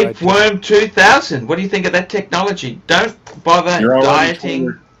 2000. Tapeworm 2000. What do you think of that technology? Don't bother You're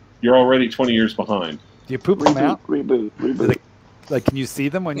dieting. already 20 years behind. Do you poop them out? Reboot. Like, can you see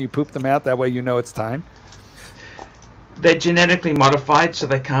them when you poop them out? That way you know it's time? They're genetically modified, so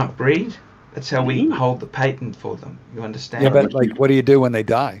they can't breed. That's how we hold the patent for them. You understand? Yeah, but like, what do you do when they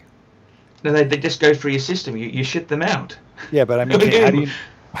die? No, they just go through your system. You shit them out. Yeah, but I mean,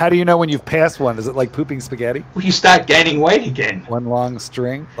 how do you know when you've passed one? Is it like pooping spaghetti? Well, you start gaining weight again. One long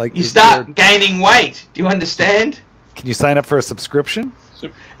string? Like you start gaining weight. Do you understand? Can you sign up for a subscription?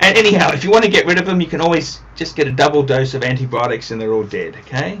 And anyhow, if you want to get rid of them, you can always just get a double dose of antibiotics and they're all dead,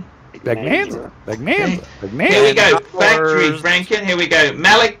 okay? Bagnanza. Here we go. Factory Franken. Here we go.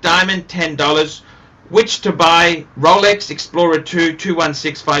 Malik Diamond, $10. Which to buy? Rolex Explorer 2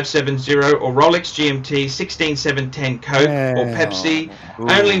 216570 or Rolex GMT 16710 Coke or Pepsi.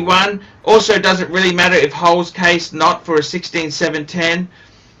 Only one. Also doesn't really matter if holes case, not for a 16710.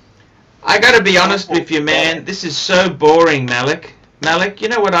 I gotta be honest with you, man. This is so boring, Malik. Malik, you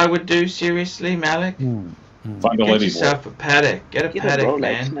know what I would do? Seriously, Malik? Get yourself a paddock. Get a paddock,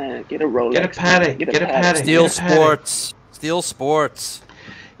 Rolex, man. Get a Rolex. Get a paddock. Get a paddock. Steel Sports. Steel Sports.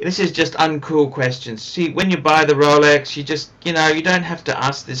 This is just uncool questions. See, when you buy the Rolex, you just, you don't have to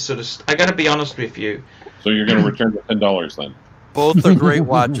ask this sort of I got to be honest with you. So you're going to return the $10 then? Both are great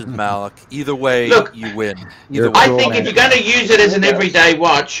watches, Malik. Either way, look, you win. I think if you're going to use it as an everyday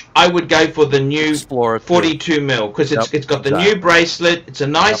watch, I would go for the new Explorer 42 mil because it's got the new bracelet. It's a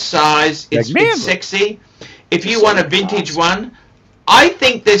nice size. It's sexy. If you want a vintage one, I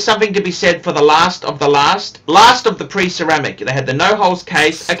think there's something to be said for the last of the pre-ceramic. They had the no-holes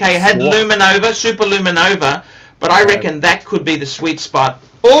case. Okay, it had Luminova, Super Luminova, but I reckon that could be the sweet spot.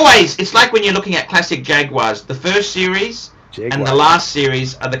 Always, it's like when you're looking at classic Jaguars. The first series and the last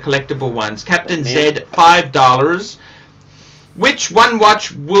series are the collectible ones. Captain Z, $5. Which one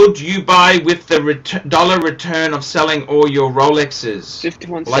watch would you buy with the dollar return of selling all your Rolexes?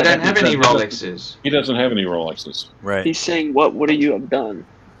 51. Well, I don't have any Rolexes. He doesn't have any Rolexes. Right. He's saying, what would you have done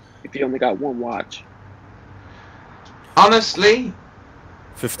if you only got one watch? Honestly,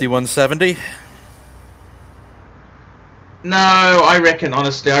 5170. No, I reckon.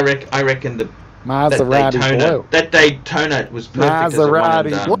 Honestly, I reckon that Daytona was perfect.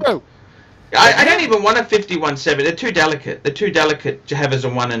 Maserati blue. I don't even want a 5170. They're too delicate. They're too delicate to have as a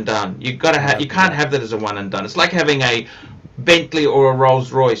one and done. You can't have that as a one and done. It's like having a Bentley or a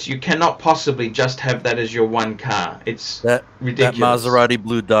Rolls Royce. You cannot possibly just have that as your one car. It's ridiculous. That Maserati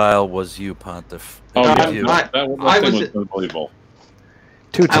blue dial was you, Pontiff. Oh, yeah. You. I was unbelievable.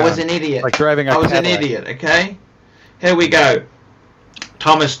 I was an idiot. Like driving a I was Cadillac. an idiot. Okay. Here we go.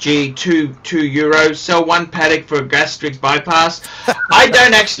 Thomas G, €2. Sell one paddock for a gastric bypass. I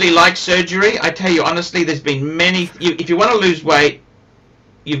don't actually like surgery. I tell you honestly, there's been many. If you want to lose weight,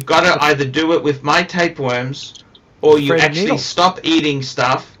 you've got to either do it with my tapeworms, or you actually stop eating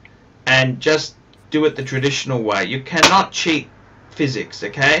stuff and just do it the traditional way. You cannot cheat physics.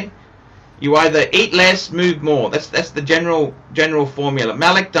 Okay. You either eat less, move more. That's the general formula.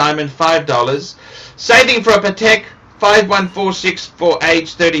 Malik Diamond, $5. Saving for a Patek. 5146 for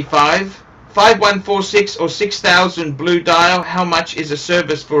age 35. 5146 or 6000 blue dial. How much is a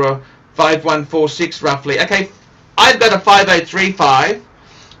service for a 5146 roughly? Okay, I've got a 5035,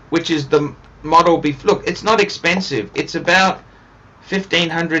 which is the model. Look, it's not expensive. It's about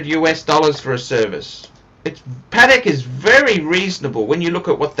 $1,500 for a service. Patek is very reasonable when you look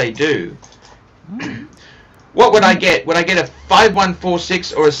at what they do. What would I get? Would I get a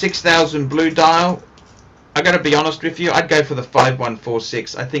 5146 or a 6000 blue dial? I got to be honest with you. I'd go for the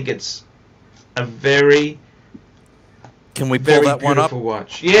 5146. I think it's a very. Can we pull that one up?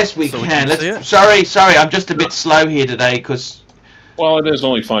 Watch. Yes, we can. Let's sorry. I'm just a bit slow here today because. Well, it is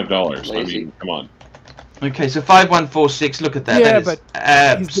only $5. I mean, come on. Okay, so 5146. Look at that. Yeah, that is but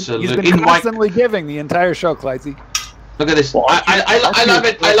absolutely. He's been constantly giving the entire show, Clydesy. Look at this. Well, I love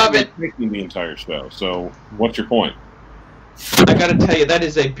it. I love it. Making the entire show. So, what's your point? I gotta tell you, that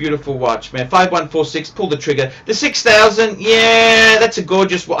is a beautiful watch, man. 5146, pull the trigger. The 6000, yeah, that's a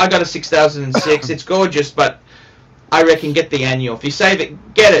gorgeous. I got a 6006. It's gorgeous, but I reckon get the annual. If you save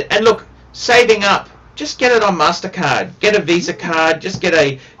it, get it. And look, saving up, just get it on MasterCard. Get a Visa card. Just get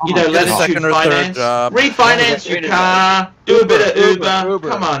a, Latitude finance. Refinance your car. Do a bit of Uber.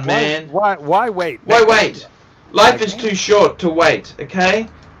 Come on, man. Why wait? Why wait? Life is too short to wait. Okay.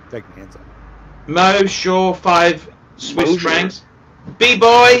 Take your hands up. Mo Shaw 5 Swiss francs.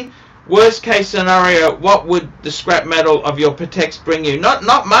 B-boy, worst case scenario, what would the scrap metal of your Pateks bring you? Not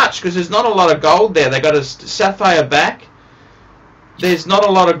much, because there's not a lot of gold there. They got a sapphire back. There's not a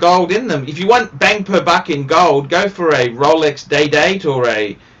lot of gold in them. If you want bang per buck in gold, go for a Rolex Day-Date or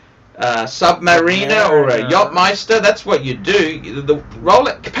a Submariner or a Yachtmeister. That's what you do. The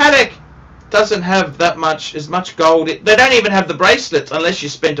Rolex Patek, doesn't have that much, as much gold. They don't even have the bracelets unless you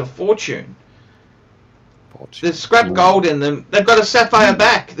spent a fortune. There's scrap gold in them. They've got a sapphire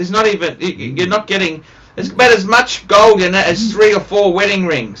back. There's not even, you're not getting, there's about as much gold in it as 3 or 4 wedding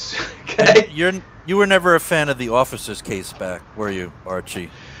rings. Okay? You were never a fan of the officer's case back, were you, Archie?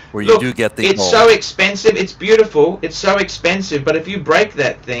 Where you Look, do get the it's gold. so expensive. It's beautiful. It's so expensive. But if you break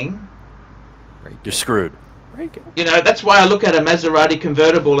that thing, you're screwed. You know, that's why I look at a Maserati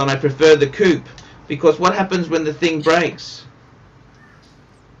convertible and I prefer the coupe. Because what happens when the thing breaks?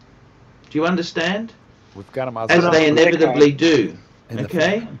 Do you understand? We've got a Maserati. As they inevitably do.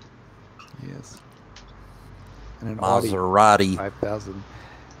 Okay? Yes. And an Maserati. 5,000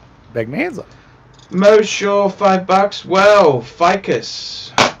 Bagnanza. Mo Shaw, $5. Well,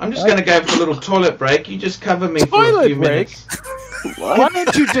 ficus. I'm just going to go for a little toilet break. You just cover me for a few minutes. Why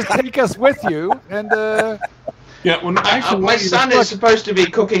don't you just take us with you and Yeah, when actually my son is supposed to be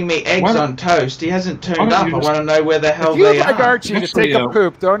cooking me eggs on toast. He hasn't turned up. I want to know where the hell if you'd they like are. Archie to take a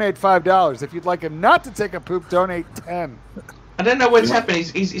poop, donate $5. If you'd like him not to take a poop, donate $10. I don't know what's happened.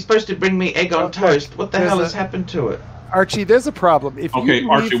 He's supposed to bring me egg on toast. What the hell has happened to it? Archie, there's a problem. If you leave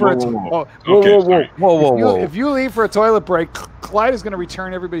Archie, for whoa. If you leave for a toilet break, Clyde is going to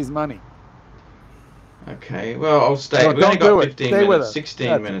return everybody's money. Okay, well, I'll stay. No, We've only don't got do it. 15 Stay with minutes, us.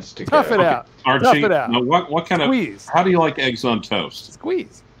 16 minutes to Tough go. it out. Archie, Tough it out. now what kind Squeeze. of, how do you like eggs on toast?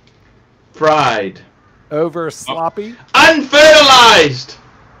 Squeeze. Fried. Over sloppy. Unfertilized!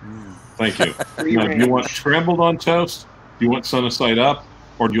 Thank you. Now, do you want scrambled on toast? Do you want sunny side up?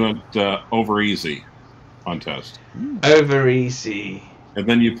 Or do you want over easy on toast? Over easy. And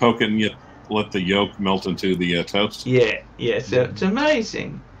then you poke it and you let the yolk melt into the toast? Yeah, so it's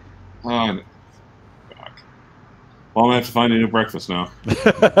amazing. Oh, well, I'm going to have to find a new breakfast now.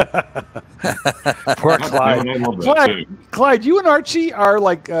 Poor Clyde. Clyde, you and Archie are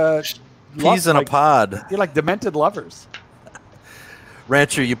like peas in a pod. You're like demented lovers.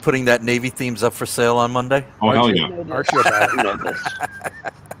 Rancher, you putting that Navy themes up for sale on Monday? Oh, Archie, hell yeah. Archie about it.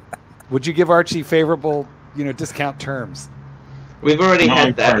 Would you give Archie favorable, discount terms? We've already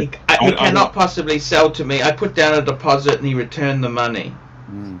had that. He cannot possibly sell to me. I put down a deposit and he returned the money.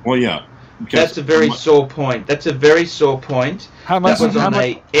 Well, yeah. That's a very sore point. That's a very sore point. How much? That was on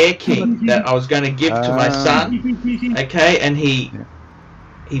a Air King that I was going to give to my son. Okay, and he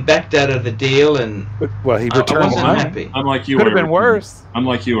backed out of the deal, and well, he returned I wasn't happy. Unlike you, could have been worse.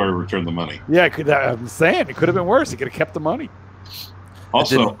 Unlike you, I returned the money. Yeah, I'm saying it could have been worse. He could have kept the money.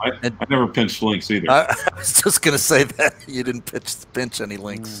 Also, I never pinched links either. I was just going to say that you didn't pinch any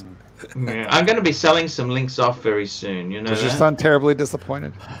links. Yeah, I'm going to be selling some links off very soon. You know, was your son terribly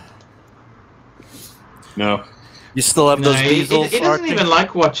disappointed? No. You still have those diesels? He doesn't even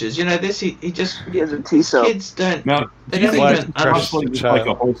like watches. You know this. He has a T-cell. Kids don't. No. They don't even. It's like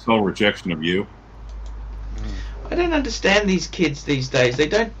a wholesale rejection of you. I don't understand these kids these days. They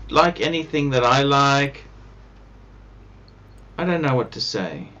don't like anything that I like. I don't know what to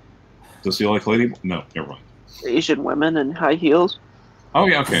say. Does he like lady? No, never mind. Asian women in high heels. Oh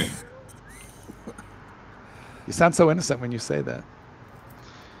yeah, okay. You sound so innocent when you say that.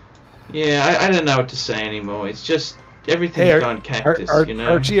 Yeah, I don't know what to say anymore. It's just everything's gone cactus, you know.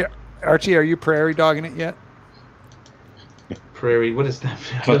 Archie, are you prairie dogging it yet? Prairie, what is that?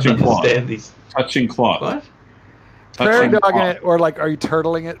 Touching cloth. These. Touching cloth. What? Prairie dogging it, or like, are you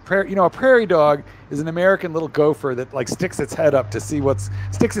turtling it? A prairie dog is an American little gopher that like sticks its head up to see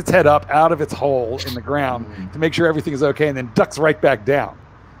sticks its head up out of its hole in the ground to make sure everything is okay, and then ducks right back down.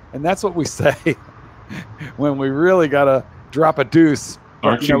 And that's what we say when we really gotta drop a deuce.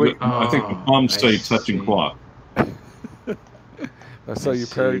 Archie, I think the palms say touching cloth. So are you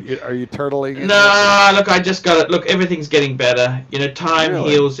turtling it? No, look, I just got it. Look, everything's getting better. Time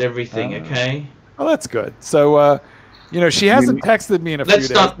heals everything. Okay. Oh, that's good. So, she hasn't texted me in a few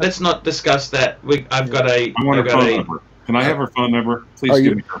days. Let's not discuss that. I've got a. I want her phone number. Can I have her phone number? Please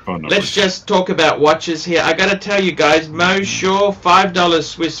give me her phone number. Let's just talk about watches here. I got to tell you guys, Mo Shaw, $5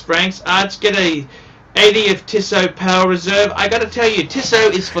 Swiss francs. Arts, get a 80 of Tissot Power Reserve. I got to tell you,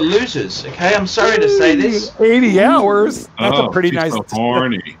 Tissot is for losers. Okay, I'm sorry to say this. 80 hours. That's a pretty nice. So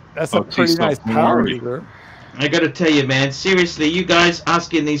horny. That's a pretty nice Power Reserve. I got to tell you, man. Seriously, you guys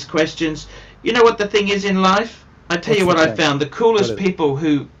asking these questions. You know what the thing is in life? I tell you what I found. The coolest people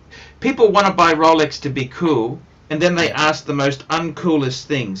want to buy Rolex to be cool, and then they ask the most uncoolest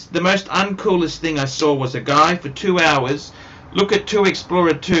things. The most uncoolest thing I saw was a guy for 2 hours. Look at two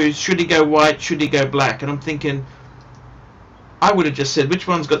Explorer 2s. Should he go white? Should he go black? And I'm thinking, I would have just said, which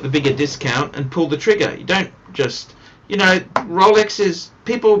one's got the bigger discount, and pull the trigger. You don't just, Rolex is,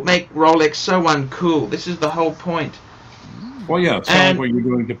 people make Rolex so uncool. This is the whole point. Well, yeah, it sounds like what you're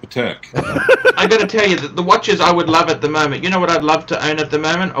doing to Patek. I got to tell you that the watches I would love at the moment. You know what I'd love to own at the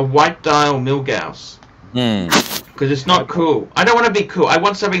moment? A white dial Milgauss. Because it's not cool. I don't want to be cool. I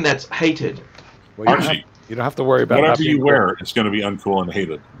want something that's hated. Well, you don't have to worry about whatever you wear. It's going to be uncool and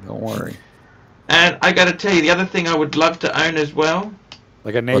hated. Don't worry. And I got to tell you, the other thing I would love to own as well.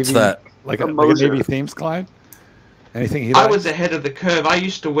 Like a Navy. What's that? Like a Navy themes, Clyde? Anything he likes? I was ahead of the curve. I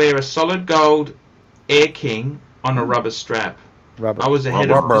used to wear a solid gold Air King on a rubber strap. Rubber. I was ahead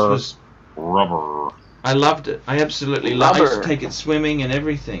Rubber. of this. Rubber. I loved it. I absolutely loved it. I used to take it swimming and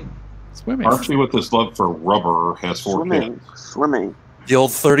everything. Swimming. Archie, with this love for rubber, has 4 kids. Swimming. The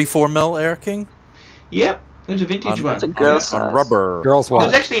old 34 mil Air King? Yep. It was a vintage one. It's a girl On rubber. Girls It was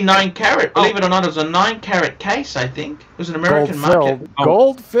watch. actually 9 carat. Believe it or not, it was a 9 carat case, I think. It was an American market.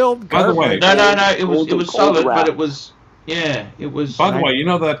 Gold-filled. By the way- No. It was Gold solid, wrap. but it was it was. By the way, you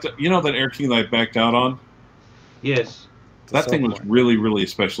know that Air King that I backed out on? Yes. That thing was really, really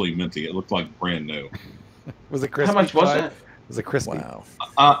especially minty. It looked like brand new. Was it crispy? How much was Clyde? it? Was it crispy?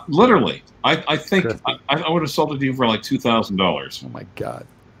 Wow. Literally, I think Crispy. I would have sold it to you for like $2,000. Oh my God!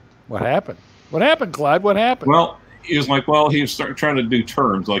 What happened? What happened, Clyde? What happened? Well, he was like, well, he was trying to do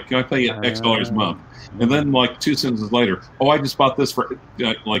terms, like, can I pay you X dollars a month? And then, like, 2 sentences later, I just bought this for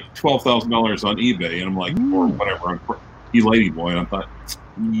like $12,000 on eBay, and I'm like, or whatever, you lady boy, and I thought,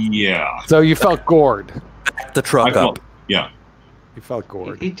 yeah. So you felt gored. Back the truck up. Yeah. You felt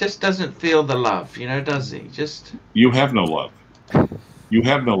gored. He just doesn't feel the love, does he? Just. You have no love. You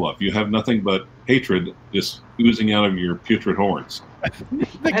have no love. You have nothing but hatred just oozing out of your putrid horns. How do you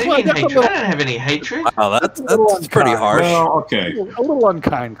mean hatred? I don't have any hatred. Wow, that's pretty harsh. Well, okay. A little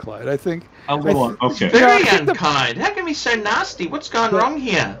unkind, Clyde. I think. A little, okay. Very unkind. How can we be so nasty? What's gone wrong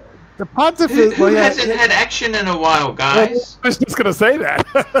here? The Pontiff Who is. well, yeah, hasn't had action in a while, guys? I was just going to say that.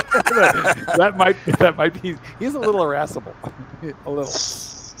 that might be. He's a little irascible. A little.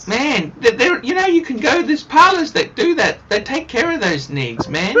 Man, you can go. There's parlors that do that. They take care of those needs,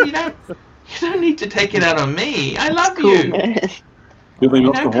 man. You don't need to take it out on me. I love you. Man. Do they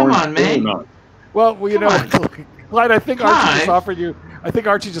milk the come horns on, too or man. not? Well, Come on. Clyde. I think Archie just Clyde? offered you. I think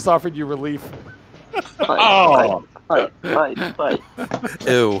Archie just offered you relief. Oh! Fight.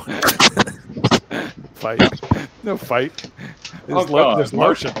 Ew. Fight. No fight. Oh, God. There's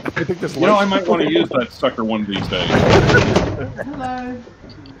lotion. I think there's You know, I lotion. might want to use that sucker one of these days. Hello.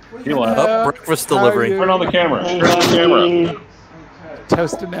 He laughed. Oh, breakfast How are delivery. you? Turn on the camera. Turn on the camera.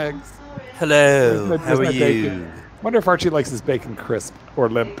 Toast and eggs. Hello. There's How my are bacon. you? Wonder if Archie likes his bacon crisp or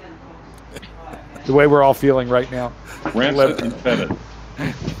limp. The way we're all feeling right now. Rancid and fetid.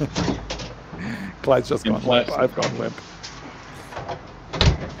 Clyde's just gone limp. Plastic. I've gone limp.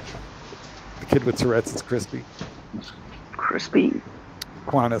 The kid with Tourette's is crispy. Crispy.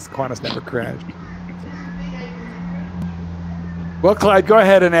 Qantas never crashed. Well, Clyde, go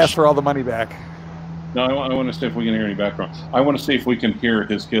ahead and ask for all the money back. No, I want to see if we can hear any background. I want to see if we can hear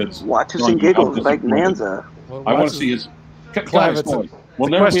his kids. Watches going and giggles out like disappointed. Nanza. Well, I want watch to see his- his. Clive, Guys, it's a- we'll it's never a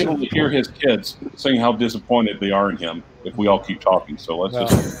be question. able to hear his kids saying how disappointed they are in him if we all keep talking. So let's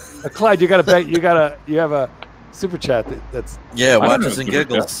just. Clyde, you got to bet. You have a super chat that's. Yeah, I don't watches know and super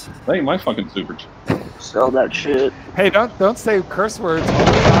giggles. That ain't my fucking super. Sell that shit. Hey, don't say curse words on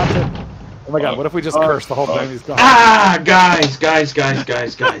the content. Oh my God! What if we just curse the whole time he's gone? Guys.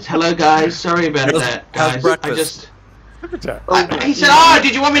 Hello, guys. Sorry about that, How's guys. breakfast? Super chat. He said,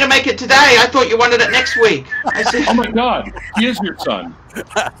 did you want me to make it today? I thought you wanted it next week. I said, Oh my God, he is your son.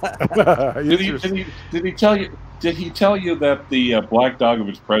 Yes, Did he tell you? Did he tell you that the black dog of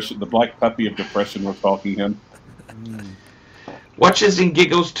depression, the black puppy of depression, was stalking him? Watches and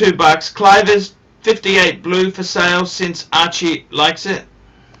giggles, $2. Cliver's 58 blue for sale since Archie likes it.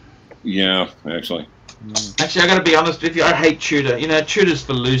 Yeah, actually. Actually, I got to be honest with you. I hate Tudor. Tudor's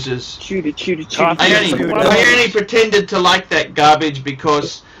for losers. Tudor. I only pretended to like that garbage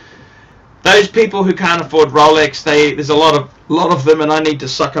because those people who can't afford Rolex, there's a lot of them, and I need to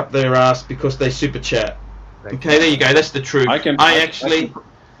suck up their ass because they super chat. Okay, there you go. That's the truth. I actually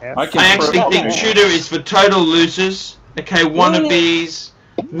think Tudor is for total losers. Okay, wannabes,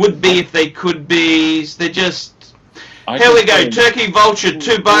 would be if they could be's. They're just. Here we go. Turkey Vulture,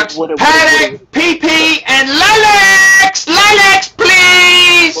 $2. Paddock, PP, and Lilacs! Lilacs,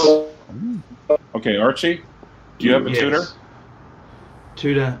 please! Okay, Archie, do you have a tutor?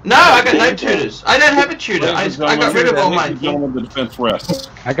 Tudor. No, I got no tutors. I don't have a tutor. I got rid of all my. The defense rests.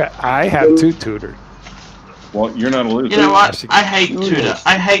 I have 2 tutors. Well, you're not a loser. You know what? I hate Tudor.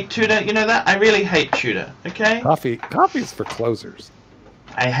 I hate Tudor. You know that? I really hate Tudor. Okay? Coffee's for closers.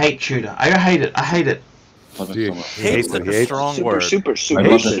 I hate Tudor. I hate it. Hates it, a strong word. Super chat.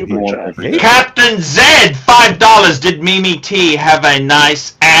 Captain Zed, $5. Did Mimi T have a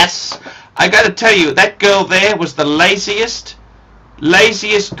nice ass? I got to tell you, that girl there was the laziest,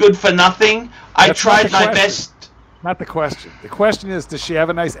 good for nothing. I tried my best. Not the question. The question is, does she have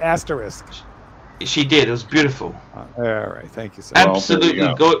a nice asterisk? She did. It was beautiful. All right, thank you, sir.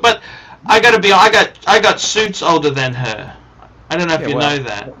 Absolutely good. But I got to be. I got suits older than her. I don't know if you know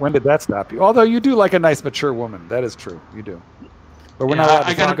that. When did that stop you? Although you do like a nice mature woman. That is true. You do. But we're not allowed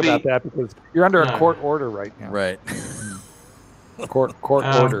to talk about that because you're under a court order right now. Right. Court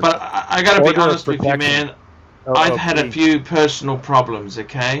order. But I got to be honest with you, man. I've had a few personal problems.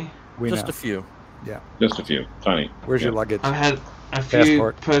 Okay. Just a few. Yeah. Just a few. Tiny. Where's your luggage? I've had a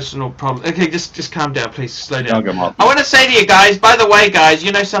few personal problems. Okay, just calm down, please. Slow down. I want to say to you guys, by the way, guys,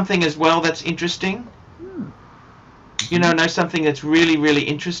 you know something as well that's interesting? You know something that's really, really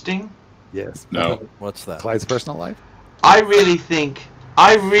interesting? Yes. No. What's that? Clyde's personal life? I really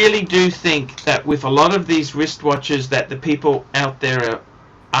do think that with a lot of these wristwatches that the people out there are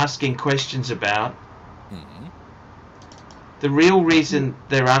asking questions about, the real reason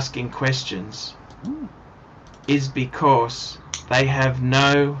they're asking questions is because they have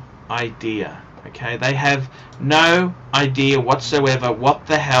no idea. Okay, they have no idea whatsoever what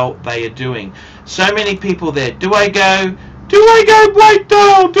the hell they are doing. So many people there. Do I go Blake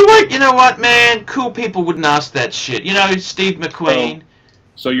Dahl? You know what, man? Cool people wouldn't ask that shit. You know, Steve McQueen.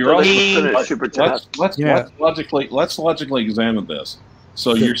 So you're let's logically examine this.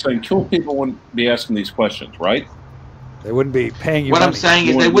 So you're saying cool people wouldn't be asking these questions, right? They wouldn't be paying you What money. I'm saying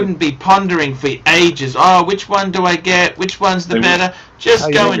is they wouldn't be pondering for ages. Oh, which one do I get? Which one's the better?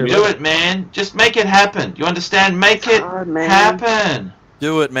 Just go and do it, man. Just make it happen. You understand? Make it happen.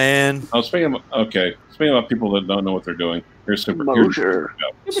 Do it, man. Oh, speaking of people that don't know what they're doing, here's super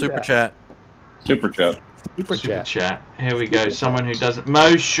chat. Super chat. Here we go. Someone who doesn't.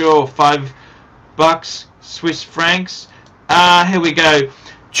 Mo Shaw, $5 Swiss francs. Here we go.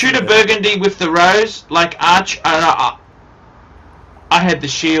 Tudor Burgundy with the rose, like Arch. I had the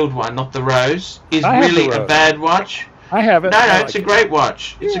Shield one, not the rose. Is really a bad watch. I have it. No, it's a great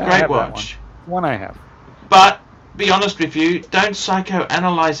watch. It's a great watch. One I have. But be honest with you, don't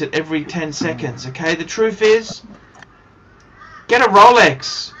psychoanalyze it every 10 seconds. Okay, the truth is, get a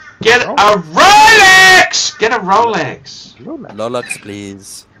Rolex. Get a Rolex. Get a Rolex. Rolex,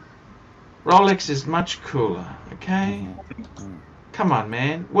 please. Rolex is much cooler. Okay. Come on,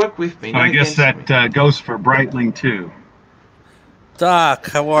 man. Work with me. I guess that goes for Breitling, too. Doc,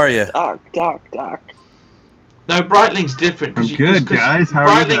 how are you? Doc. No, Breitling's different. I'm good, guys. How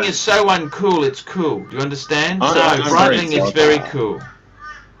are you? Breitling is so uncool, it's cool. Do you understand? Breitling is very cool.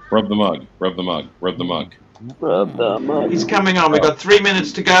 Rub the mug. He's coming on. We've got 3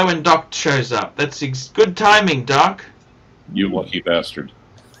 minutes to go and Doc shows up. That's good timing, Doc. You lucky bastard.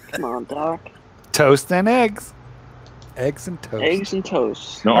 Come on, Doc. Toast and eggs. Eggs and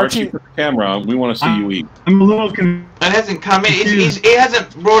toast. No, Archie, put the camera on. We want to see you eat. I'm a little confused. It hasn't come in. He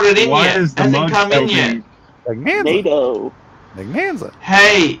hasn't brought it in yet. Is the hasn't come in yet. Magnanza.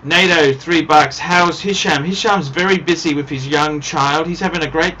 Hey, NATO, $3. How's Hisham? Hisham's very busy with his young child. He's having a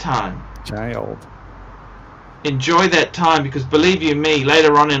great time. Child. Enjoy that time because believe you me,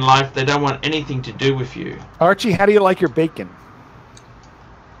 later on in life, they don't want anything to do with you. Archie, how do you like your bacon?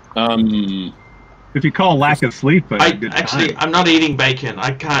 If you call lack of sleep a good time. I'm not eating bacon.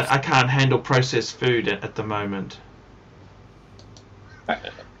 I can't handle processed food at the moment.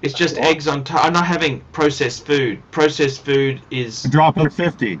 It's just eggs on top. I'm not having processed food. Processed food is drop another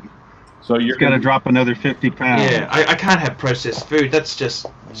 50. So you're got to drop another 50 pounds. Yeah, I can't have processed food. That's just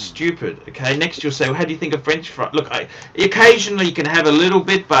stupid. Okay. Next you'll say, well, how do you think of French fries? Look, occasionally you can have a little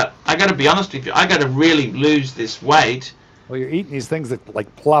bit, but I got to be honest with you. I got to really lose this weight. Well, you're eating these things that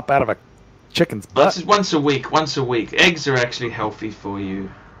like plop out of a chicken's butt. This is once a week. Eggs are actually healthy for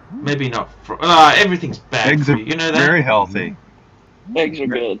you. Maybe not for everything's bad eggs for you. You know that? Very healthy. Eggs are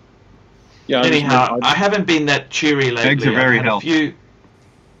good. Yeah. Anyhow, I haven't been that cheery lately. Eggs are very healthy.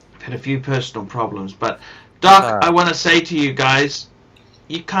 Had a few personal problems, but Doc, I want to say to you guys,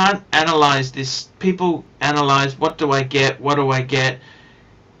 you can't analyze this. People analyze, what do I get? What do I get?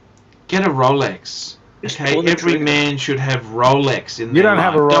 Get a Rolex. Okay, every man should have Rolex in their You don't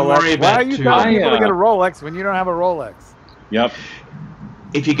have a Rolex. Don't worry about Why are you telling people to get a Rolex when you don't have a Rolex? Yep.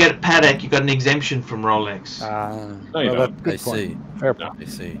 If you get a Patek, you got an exemption from Rolex. No, you don't. Good I point. see. Fair point. I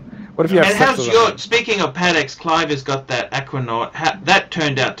see. What if you have And sex how's with your? them? Speaking of Pateks, Clive has got that Aquanaut. That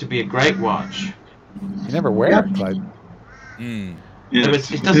turned out to be a great watch. You never wear it, Clyde. It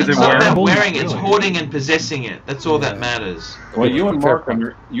doesn't. It's not about wearing it. It's hoarding and possessing it. That's all that matters. Well, you and Mark are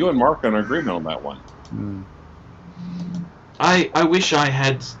in agreement on that one. I wish I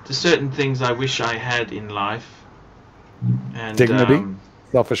had certain things I wish I had in life. And, dignity,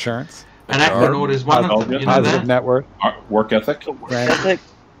 self-assurance. An aquanaut is one of them. You know Positive that? net worth. Work ethic.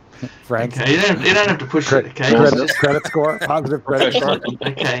 Friends. Okay, you don't have to push it. Okay. Credit score. Positive credit score.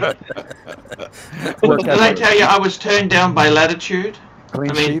 Okay. Work Did I tell you I was turned down by Latitude?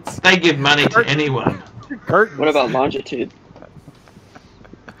 Clean I mean, sheets. they give money to anyone. Curtains. What about longitude?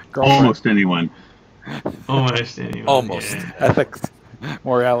 Girlfriend. Almost anyone. Almost anyone. Almost. Yeah. Ethics.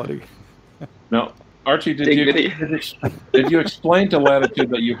 Morality. Now, Archie, did you explain to Latitude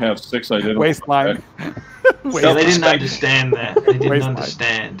that you have 6 identical Waistline. Yeah, they didn't understand that. They didn't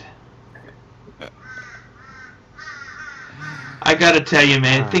understand. I gotta tell you,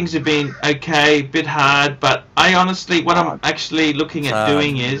 man, things have been okay, a bit hard, but I honestly, what I'm actually looking at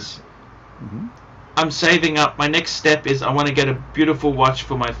doing is, I'm saving up. My next step is I want to get a beautiful watch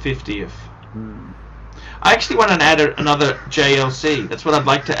for my 50th. I actually want to add another JLC. That's what I'd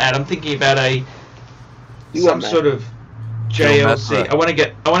like to add. I'm thinking about some sort of JLC. I want to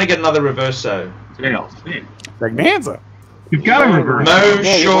get another Reverso. JLC. Magnanza. You've got a reverse. Mo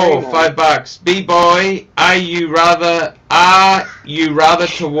Shaw, $5. B-boy, are you rather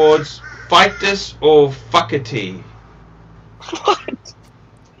towards Fictus or Fuckety?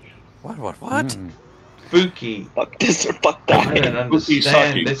 What? Spooky. Fuck this or fuck I that. don't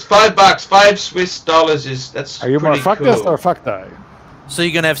understand. It's $5. $5 Swiss dollars that's. Are you more pretty fuck cool. this or fuck that? So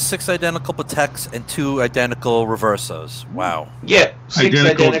you're gonna have 6 identical Pateks and 2 identical Reversos. Wow. Yeah, 6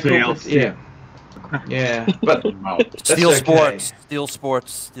 Identical identical. JLC. Yeah, but Steel okay.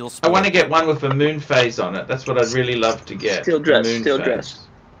 Sports. I want to get one with a moon phase on it. That's what I'd really love to get. Steel dress, Moon steel phase. dress.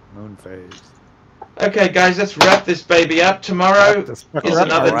 Moon phase. Okay, guys, let's wrap this baby up. Tomorrow is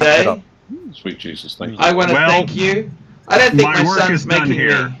another Wrap it up. day. Sweet Jesus, thank you. I want to thank you. I don't think my my work son's is done making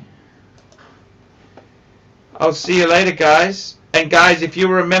here. me. I'll see you later, guys. And guys, if you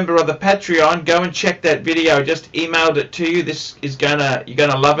were a member of the Patreon, go and check that video. I just emailed it to you. This is you're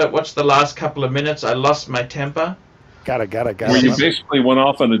gonna love it. Watch the last couple of minutes. I lost my temper. Got it. Where you basically went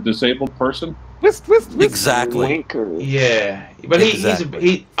off on a disabled person? Exactly. Yeah, but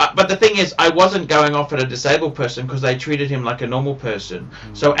but the thing is, I wasn't going off at a disabled person because they treated him like a normal person.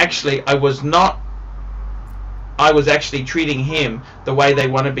 So actually, I was actually treating him the way they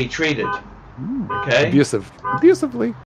want to be treated. Okay. Abusively.